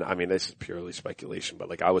 And I mean, this is purely speculation, but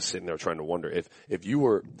like I was sitting there trying to wonder if you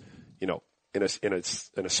were, you know, in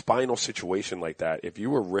a spinal situation like that, if you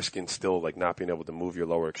were risking still like not being able to move your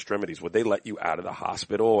lower extremities, would they let you out of the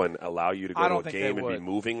hospital and allow you to go to a game and be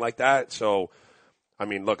moving like that? So, I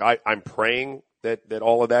mean, look, I'm praying that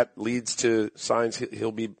all of that leads to signs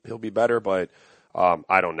he'll be better, but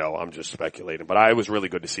I don't know. I'm just speculating. But it was really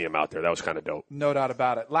good to see him out there. That was kind of dope. No doubt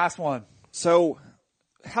about it. Last one. So,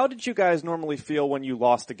 how did you guys normally feel when you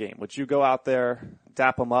lost a game? Would you go out there,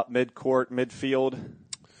 dap them up mid-court, midfield?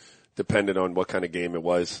 Depending on what kind of game it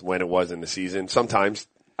was, when it was in the season. Sometimes.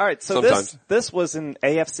 All right, so this was an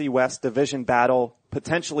AFC West division battle,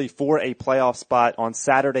 potentially for a playoff spot on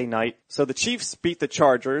Saturday night. So the Chiefs beat the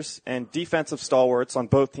Chargers, and defensive stalwarts on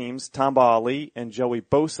both teams, Tamba Ali and Joey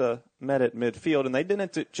Bosa, met at midfield, and they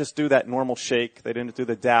didn't just do that normal shake. They didn't do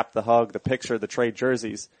the dap, the hug, the picture, the trade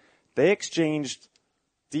jerseys. They exchanged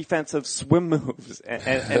defensive swim moves and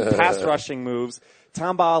pass rushing moves.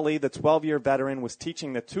 Tamba Ali, the 12-year veteran, was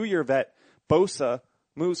teaching the 2-year vet, Bosa,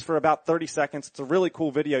 moves for about 30 seconds. It's a really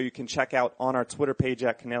cool video you can check out on our Twitter page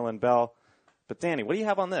at Cannell and Bell. But Danny, what do you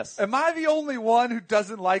have on this? Am I the only one who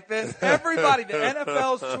doesn't like this? Everybody, the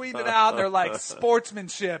NFL's tweeting it out, and they're like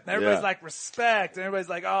sportsmanship, and everybody's like respect, and everybody's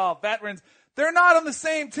like, oh, veterans. They're not on the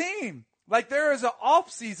same team. Like, there is an off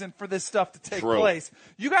season for this stuff to take place.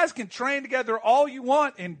 You guys can train together all you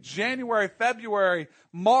want in January, February,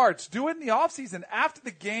 March. Do it in the off season. After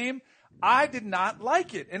the game, I did not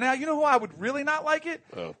like it. And now, you know who I would really not like it?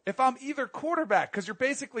 If I'm either quarterback, because you're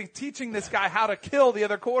basically teaching this guy how to kill the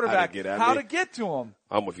other quarterback, how to get to him.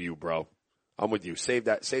 I'm with you, bro. I'm with you.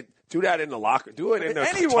 Do that in the locker. Do it in the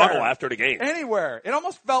anywhere, tunnel after the game. Anywhere. It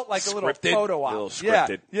almost felt like a little photo op. A little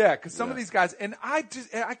scripted. Yeah, because some of these guys, and I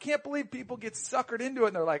can't believe people get suckered into it,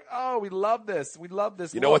 and they're like, oh, we love this. We love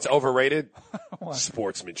this. You know what's overrated?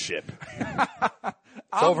 Sportsmanship.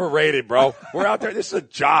 It's overrated, bro. We're out there. This is a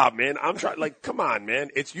job, man. I'm trying, like, come on, man.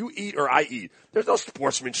 It's you eat or I eat. There's no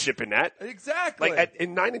sportsmanship in that. Exactly. Like,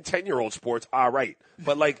 in 9 and 10-year-old sports, all right.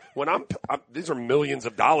 But, like, when these are millions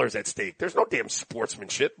of dollars at stake. There's no damn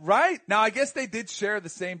sportsmanship. Right. Now, I guess they did share the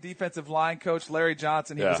same defensive line coach, Larry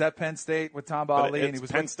Johnson. He was at Penn State with Tamba Ali. And he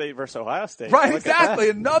was Penn State versus Ohio State. Right, exactly.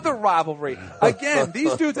 Another rivalry. Again,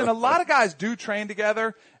 these dudes, and a lot of guys do train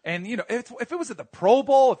together. And, you know, if it was at the Pro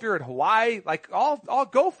Bowl, if you're at Hawaii, like, I'll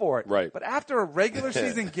go for it. Right. But after a regular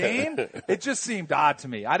season game, it just seemed odd to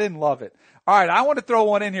me. I didn't love it. All right, I want to throw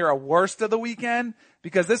one in here, a worst of the weekend,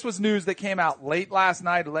 because this was news that came out late last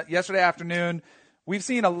night, yesterday afternoon. We've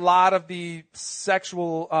seen a lot of the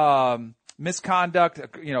sexual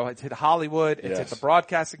misconduct. You know, it's hit Hollywood, it's hit the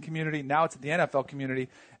broadcasting community, now it's at the NFL community.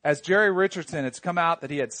 As Jerry Richardson, it's come out that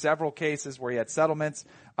he had several cases where he had settlements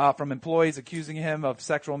from employees accusing him of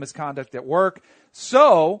sexual misconduct at work.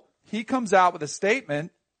 So he comes out with a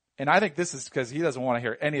statement, and I think this is because he doesn't want to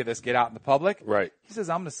hear any of this get out in the public. Right. He says,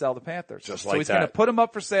 I'm going to sell the Panthers. Just so like he's going to put them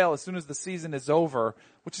up for sale as soon as the season is over,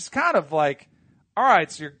 which is kind of like, all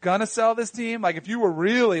right, so you're going to sell this team? Like, if you were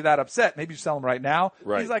really that upset, maybe you sell them right now.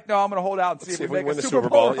 Right. He's like, no, I'm going to hold out and see if we make win a the Super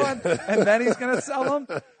Bowl run, and then he's going to sell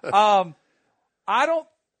them.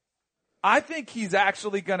 I think he's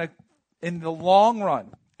actually going to, in the long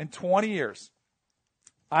run, in 20 years,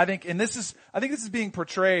 I think this is being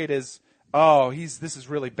portrayed as, this is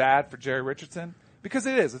really bad for Jerry Richardson, because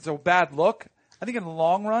it is. It's a bad look. I think in the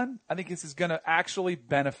long run, I think this is going to actually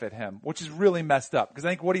benefit him, which is really messed up, because I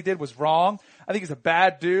think what he did was wrong. I think he's a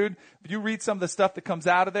bad dude. If you read some of the stuff that comes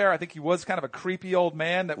out of there, I think he was kind of a creepy old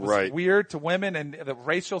man that was weird to women, and the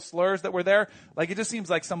racial slurs that were there. Like, it just seems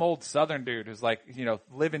like some old Southern dude who's like, you know,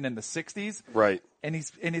 living in the 60s. Right. And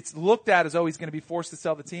it's looked at as, he's going to be forced to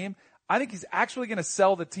sell the team. I think he's actually going to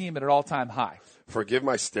sell the team at an all-time high. Forgive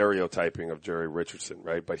my stereotyping of Jerry Richardson,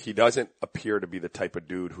 right? But he doesn't appear to be the type of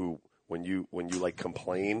dude who, when you like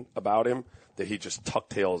complain about him, that he just tuck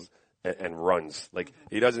tails and runs. Like,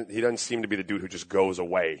 he doesn't seem to be the dude who just goes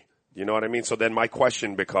away. You know what I mean? So then my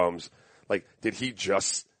question becomes, like, did he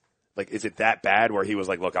just, like, is it that bad where he was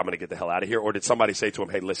like, look, I'm going to get the hell out of here? Or did somebody say to him,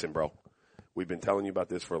 hey, listen, bro, we've been telling you about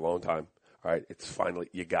this for a long time. all right, it's finally,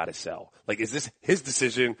 you got to sell. Like, is this his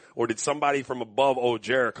decision, or did somebody from above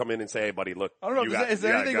Jared come in and say, hey, buddy, look, I don't know. Is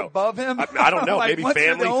there anything go. above him? I don't know. Like, Maybe once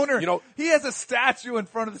family. You're the owner, you know, he has a statue in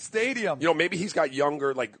front of the stadium. You know, maybe he's got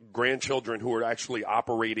younger, like, grandchildren who are actually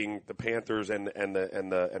operating the Panthers and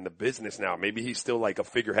the business now. Maybe he's still like a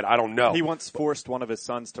figurehead. I don't know. He once forced one of his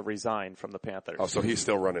sons to resign from the Panthers. Oh, so he's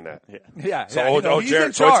still running that. Yeah. So,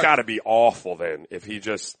 Jared, so it's got to be awful then if he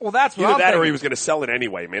just. Well, that's what either I'm that thinking. or he was going to sell it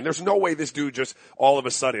anyway, man. There's no way this dude just all of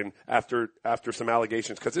a sudden after some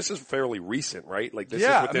allegations, because this is fairly recent, right? Like this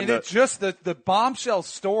is within it's just the bombshell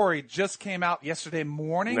story just came out yesterday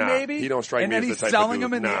morning, maybe. He don't strike and me then as he's the type of selling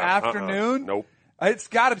dude. them in the afternoon. Nope. It's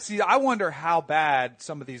got to see. I wonder how bad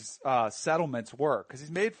some of these settlements were, because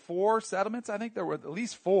he's made 4 settlements. I think there were at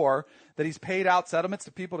least 4 that he's paid out settlements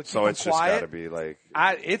to people to keep them quiet. So it's just got to be like.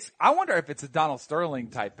 I wonder if it's a Donald Sterling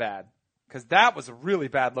type bad, because that was a really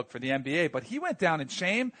bad look for the NBA. But he went down in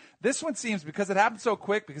shame. This one seems, because it happened so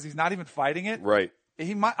quick, because he's not even fighting it. Right.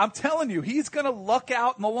 I'm telling you, he's going to luck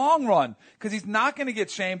out in the long run, because he's not going to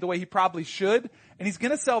get shamed the way he probably should, and he's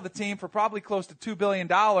going to sell the team for probably close to $2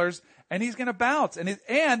 billion, and he's going to bounce. And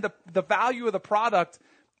the value of the product,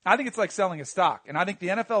 I think it's like selling a stock. And I think the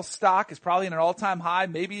NFL stock is probably in an all-time high,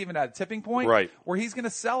 maybe even at a tipping point, right, where he's going to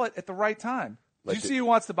sell it at the right time. Do Like you see who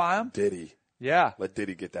wants to buy him? Diddy. Yeah. Let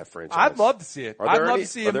Diddy get that franchise. I'd love to see it. Are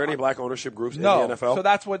there any black ownership groups in the NFL? So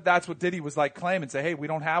that's what Diddy was like claiming. Say, hey, we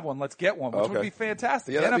don't have one. Let's get one, which would be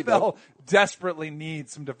fantastic. Yeah, the NFL desperately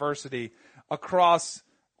needs some diversity across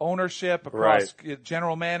ownership, across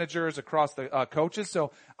general managers, across the coaches.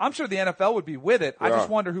 So I'm sure the NFL would be with it. I just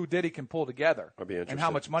wonder who Diddy can pull together and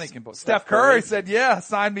how much money can pull. Steph Curry said, yeah,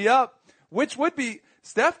 sign me up, which would be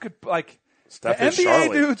Steph could like. Steph the NBA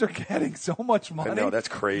Charlotte. Dudes are getting so much money. I know, that's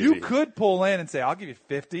crazy. You could pull in and say, I'll give you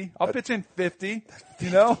 50. I'll pitch in 50. You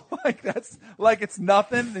know, like that's like it's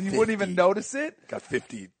nothing and you wouldn't even notice it. Got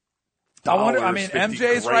 $50.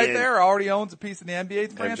 MJ's right there, already owns a piece of the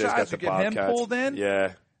NBA franchise. You get him pulled in.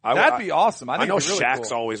 Yeah. That'd be awesome. I know it'd be really Shaq's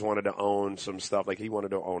cool. Always wanted to own some stuff. Like he wanted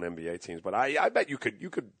to own NBA teams, but I bet you could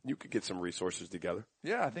get some resources together.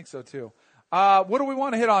 Yeah, I think so too. What do we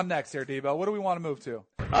want to hit on next here, Debo? What do we want to move to?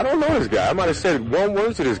 I don't know this guy. I might have said one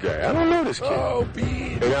word to this guy. I don't know this kid. Oh,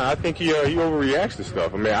 Pete. And I think he overreacts to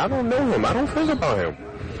stuff. I mean, I don't know him. I don't think about him.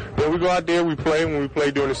 When we go out there, we play. When we play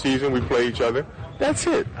during the season, we play each other. That's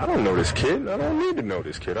it. I don't know this kid. I don't need to know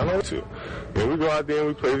this kid. I don't want to. When we go out there and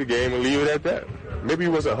we play the game and leave it at that. Maybe he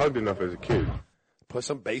wasn't hugged enough as a kid. Put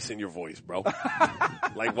some bass in your voice, bro.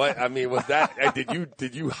 Like what? I mean, was that? Did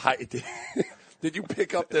you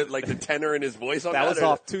pick up the tenor in his voice on that? That was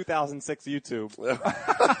off 2006 YouTube.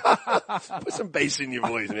 Put some bass in your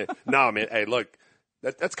voice, man. No, man. Hey, look,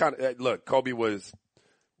 that's kind of look. Kobe was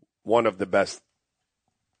one of the best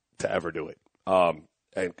to ever do it,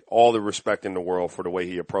 and all the respect in the world for the way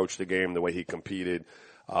he approached the game, the way he competed,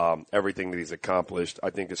 everything that he's accomplished. I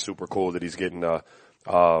think it's super cool that he's getting his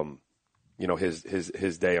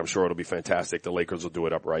day. I'm sure it'll be fantastic. The Lakers will do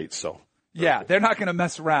it upright. So. Yeah, they're not going to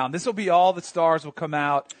mess around. This will be all the stars will come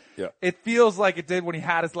out. Yeah. It feels like it did when he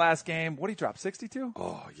had his last game. What did he drop, 62?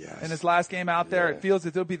 Oh, yes. In his last game out there. Yeah. It feels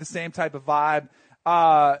it'll be the same type of vibe.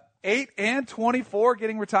 8 and 24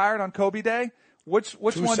 getting retired on Kobe Day. Which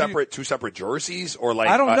one? Two separate jerseys or like?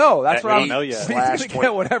 I don't know. That's what I don't know yet. He's going to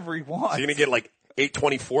get whatever he wants. Is he going to get like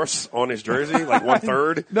 8/24 on his jersey, like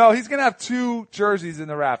 1/3? No, he's going to have 2 jerseys in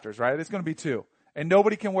the rafters, right? It's going to be 2. And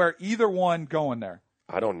nobody can wear either one going there.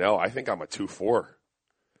 I don't know. I think I'm a 2-4.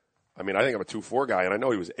 I mean, I think I'm a 2-4 guy, and I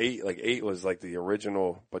know he was 8. Like 8 was like the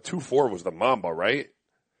original, but 2-4 was the Mamba, right?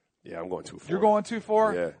 Yeah, I'm going 2-4. You're going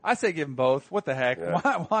 2-4? Yeah. I say give them both. What the heck?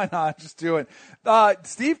 Yeah. Why not just do it?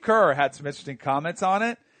 Steve Kerr had some interesting comments on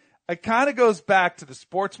it. It kind of goes back to the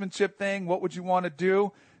sportsmanship thing. What would you want to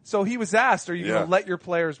do? So he was asked, are you going to let your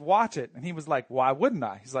players watch it? And he was like, why wouldn't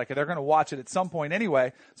I? He's like, they're going to watch it at some point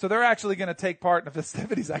anyway. So they're actually going to take part in the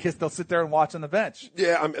festivities. I guess they'll sit there and watch on the bench.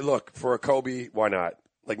 Yeah, I mean, look, for a Kobe, why not?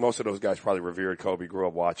 Like most of those guys probably revered Kobe, grew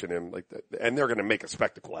up watching him, and they're going to make a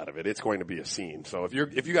spectacle out of it. It's going to be a scene. So if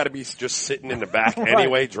you got to be just sitting in the back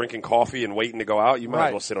anyway, drinking coffee and waiting to go out, you might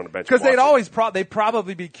as well sit on the bench. Because they'd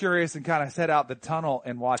probably be curious and kind of set out the tunnel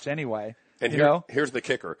and watch anyway. And here's the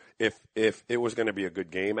kicker: if it was going to be a good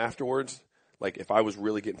game afterwards, like if I was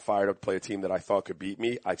really getting fired up to play a team that I thought could beat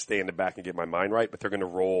me, I'd stay in the back and get my mind right. But they're going to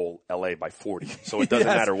roll LA by 40, so it doesn't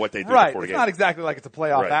matter what they do before the game. It's not exactly like it's a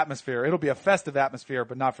playoff atmosphere. It'll be a festive atmosphere,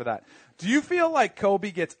 but not for that. Do you feel like Kobe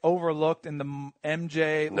gets overlooked in the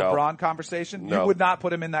MJ LeBron conversation? No. You would not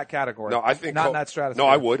put him in that category. No, I think not in that stratosphere. No,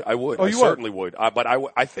 I would. Oh, I certainly would. But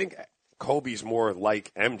I think Kobe's more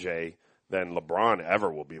like MJ than LeBron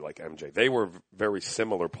ever will be like MJ. They were very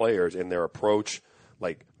similar players in their approach,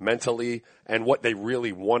 like mentally, and what they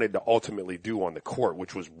really wanted to ultimately do on the court,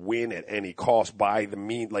 which was win at any cost by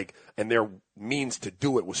the and their means to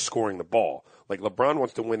do it was scoring the ball. Like LeBron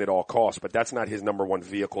wants to win at all costs, but that's not his number one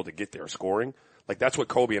vehicle to get there, scoring. Like that's what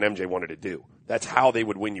Kobe and MJ wanted to do. That's how they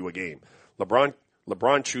would win you a game.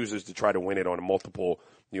 LeBron chooses to try to win it on multiple,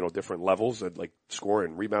 different levels, like score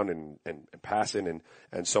and rebound and passing.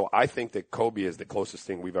 And so I think that Kobe is the closest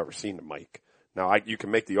thing we've ever seen to Mike. Now, you can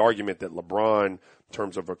make the argument that LeBron, in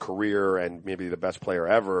terms of a career and maybe the best player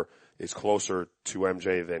ever, is closer to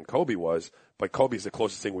MJ than Kobe was, but Kobe's the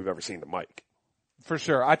closest thing we've ever seen to Mike. For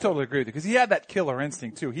sure. I totally agree with you because he had that killer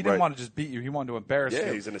instinct too. He didn't want to just beat you. He wanted to embarrass you.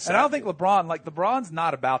 Yeah, he's an assassin. And I don't think LeBron's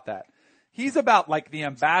not about that. He's about like the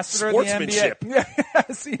ambassador of the NBA.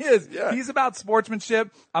 Yes, he is. Yeah. He's about sportsmanship.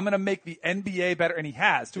 I'm going to make the NBA better. And he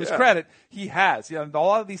has. To his credit, he has. A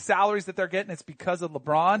lot of these salaries that they're getting, it's because of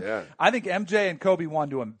LeBron. Yeah. I think MJ and Kobe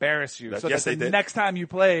wanted to embarrass you. Next time you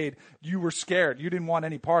played, you were scared. You didn't want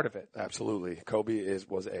any part of it. Absolutely. Kobe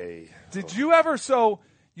was a... Did you ever...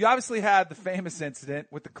 You obviously had the famous incident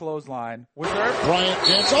with the clothesline. Was there... Bryant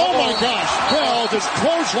gets... Oh, my gosh. Bell just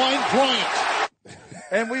clothesline Bryant.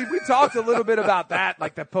 And we talked a little bit about that,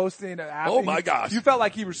 like the posting. Oh my gosh. You felt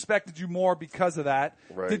like he respected you more because of that.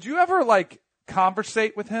 Right. Did you ever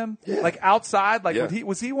conversate with him? Yeah. Like outside?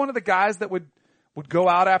 Was he one of the guys that would go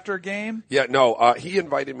out after a game? Yeah, no, he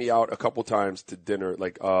invited me out a couple times to dinner,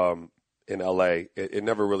 in LA. It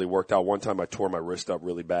never really worked out. One time I tore my wrist up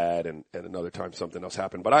really bad and another time something else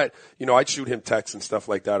happened. But I'd shoot him texts and stuff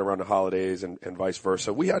like that around the holidays and vice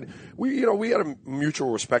versa. We had a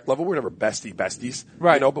mutual respect level. We were never besties.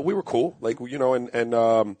 Right. But we were cool. There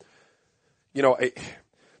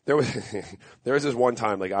was this one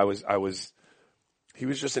time, he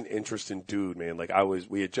was just an interesting dude, man.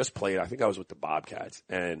 We had just played, I think I was with the Bobcats,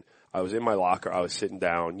 and I was in my locker, I was sitting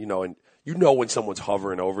down, and when someone's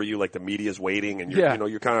hovering over you, like the media's waiting and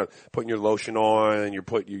you're kind of putting your lotion on and you're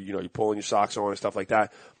pulling your socks on and stuff like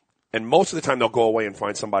that. And most of the time they'll go away and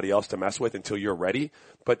find somebody else to mess with until you're ready.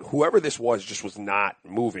 But whoever this was just was not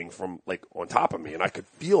moving from on top of me, and I could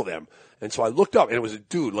feel them. And so I looked up and it was a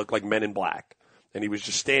dude, looked like Men in Black. And he was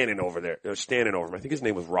just standing over there, standing over him. I think his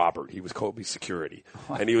name was Robert. He was Kobe's security.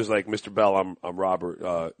 And he was like, Mr. Bell, I'm Robert,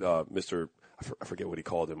 I forget what he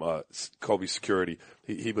called him, Kobe's security.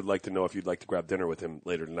 He would like to know if you'd like to grab dinner with him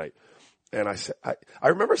later tonight. And I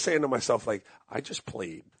remember saying to myself, I just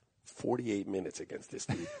played 48 minutes against this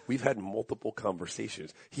dude. We've had multiple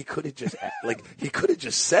conversations. He could have just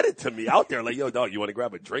said it to me out there, yo, dog, you want to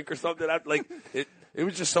grab a drink or something? It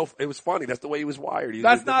was just it was funny. That's the way he was wired.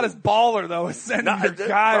 That's not as baller though, as sending your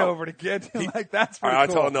guy over to get him. That's pretty I'll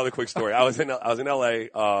cool. tell another quick story. I was in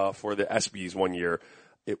LA, for the ESPYs one year.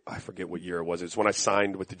 I forget what year it was. It's when I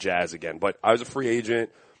signed with the Jazz again, but I was a free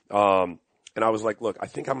agent. And I was like, look, I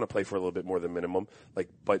think I'm going to play for a little bit more than minimum.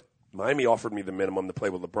 But Miami offered me the minimum to play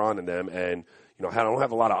with LeBron and them. And, I don't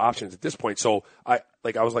have a lot of options at this point. So I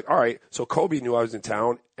was like, all right. So Kobe knew I was in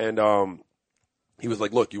town and, he was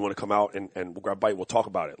like, look, you want to come out and we'll grab a bite. We'll talk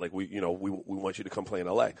about it. We want you to come play in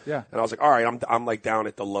LA. Yeah. And I was like, all right, I'm down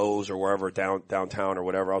at the Lowe's or wherever downtown or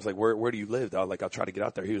whatever. I was like, where do you live? I'll try to get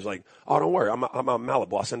out there. He was like, oh, don't worry. I'm on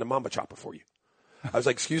Malibu. I'll send a Mamba chopper for you. I was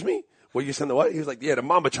like, excuse me? Will you send the what? He was like, yeah, the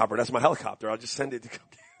Mamba chopper. That's my helicopter. I'll just send it to come.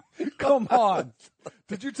 Come on.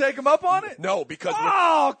 Did you take him up on it? No, because...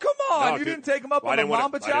 Oh, come on. You didn't take him up on the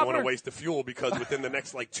Mamba chopper? I didn't want to waste the fuel because within the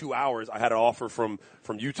next 2 hours, I had an offer from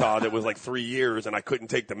Utah that was 3 years and I couldn't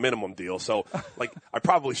take the minimum deal. So, I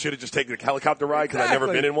probably should have just taken the helicopter ride because I've never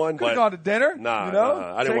been in one. Could have gone to dinner.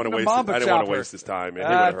 Nah. I didn't want to waste this time. Man. It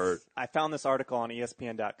would have hurt. I found this article on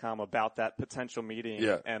ESPN.com about that potential meeting,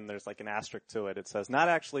 and there's an asterisk to it. It says, not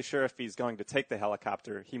actually sure if he's going to take the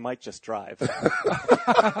helicopter. He might just drive.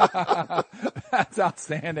 That's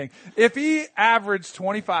outstanding. If he averaged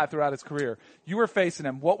 25 throughout his career, you were facing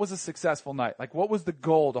him, what was a successful night? What was the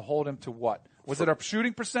goal to hold him to what? Was it a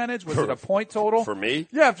shooting percentage? Was it a point total? For me?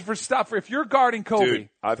 Yeah, if you're guarding Kobe. Dude,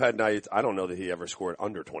 I've had nights, I don't know that he ever scored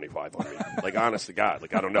under 25 on me. Honest to God,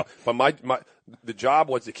 I don't know. But the job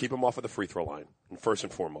was to keep him off of the free throw line, first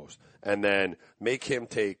and foremost, and then make him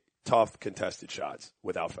take tough contested shots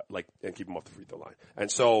and keep him off the free throw line. And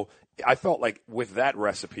so I felt with that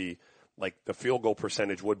recipe, the field goal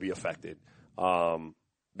percentage would be affected,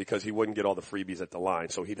 because he wouldn't get all the freebies at the line.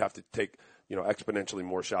 So he'd have to take, exponentially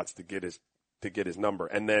more shots to get his number.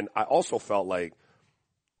 And then I also felt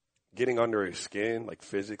getting under his skin,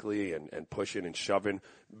 physically and pushing and shoving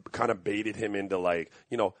kind of baited him into I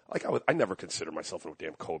never considered myself a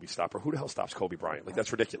damn Kobe stopper. Who the hell stops Kobe Bryant?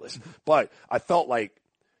 That's ridiculous. But I felt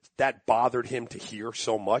that bothered him to hear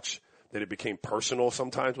so much that it became personal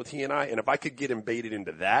sometimes with he and I. And if I could get him baited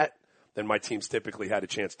into that, then my teams typically had a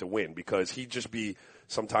chance to win because he'd just be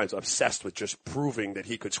sometimes obsessed with just proving that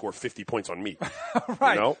he could score 50 points on me.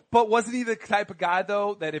 Right. You know? But wasn't he the type of guy,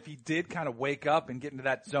 though, that if he did kind of wake up and get into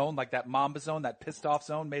that zone, like that Mamba zone, that pissed off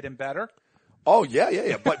zone, made him better? Oh,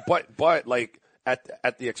 yeah. But like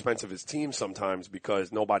at the expense of his team sometimes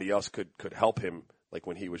because nobody else could help him, like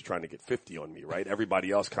when he was trying to get 50 on me, right?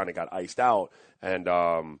 Everybody else kind of got iced out, and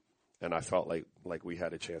I felt like we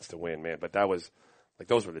had a chance to win, man. But that was – like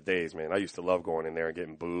those were the days, man. I used to love going in there and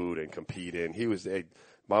getting booed and competing. He's a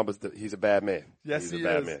bad man. Yes, he's he a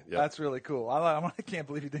bad is. man. Yep. That's really cool. I can't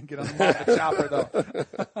believe he didn't get on the Mamba chopper,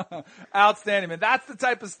 though. Outstanding, man. That's the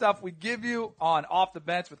type of stuff we give you on Off the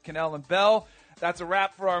Bench with Cannell and Bell. That's a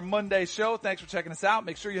wrap for our Monday show. Thanks for checking us out.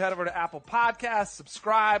 Make sure you head over to Apple Podcasts,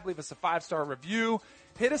 subscribe, leave us a 5-star review.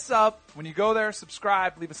 Hit us up. When you go there,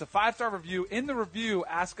 subscribe, leave us a 5-star review. In the review,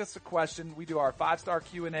 ask us a question. We do our 5-star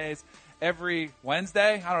Q&As every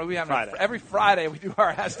Wednesday. I don't know. We have every Friday. We do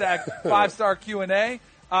our hashtag 5-star Q&A.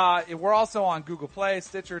 We're also on Google Play,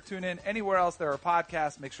 Stitcher, TuneIn, anywhere else there are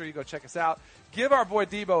podcasts. Make sure you go check us out. Give our boy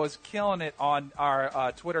Debo is killing it on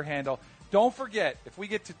our Twitter handle. Don't forget, if we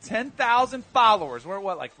get to 10,000 followers, we're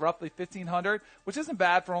like roughly 1,500, which isn't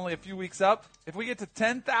bad for only a few weeks up. If we get to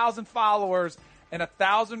 10,000 followers and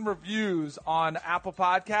 1,000 reviews on Apple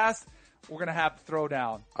Podcasts, we're going to have to throw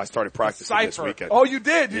down. I started practicing this weekend. Oh, you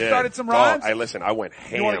did? You started some rhymes? I went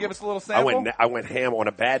ham. You want to give us a little sample? I went ham on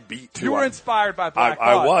a bad beat, too. You were inspired by Black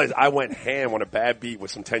I was. I went ham on a bad beat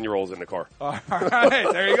with some 10-year-olds in the car. All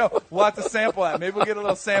right. There you go. We'll have to sample that. Maybe we'll get a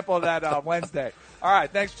little sample of that Wednesday. All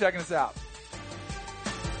right. Thanks for checking us out.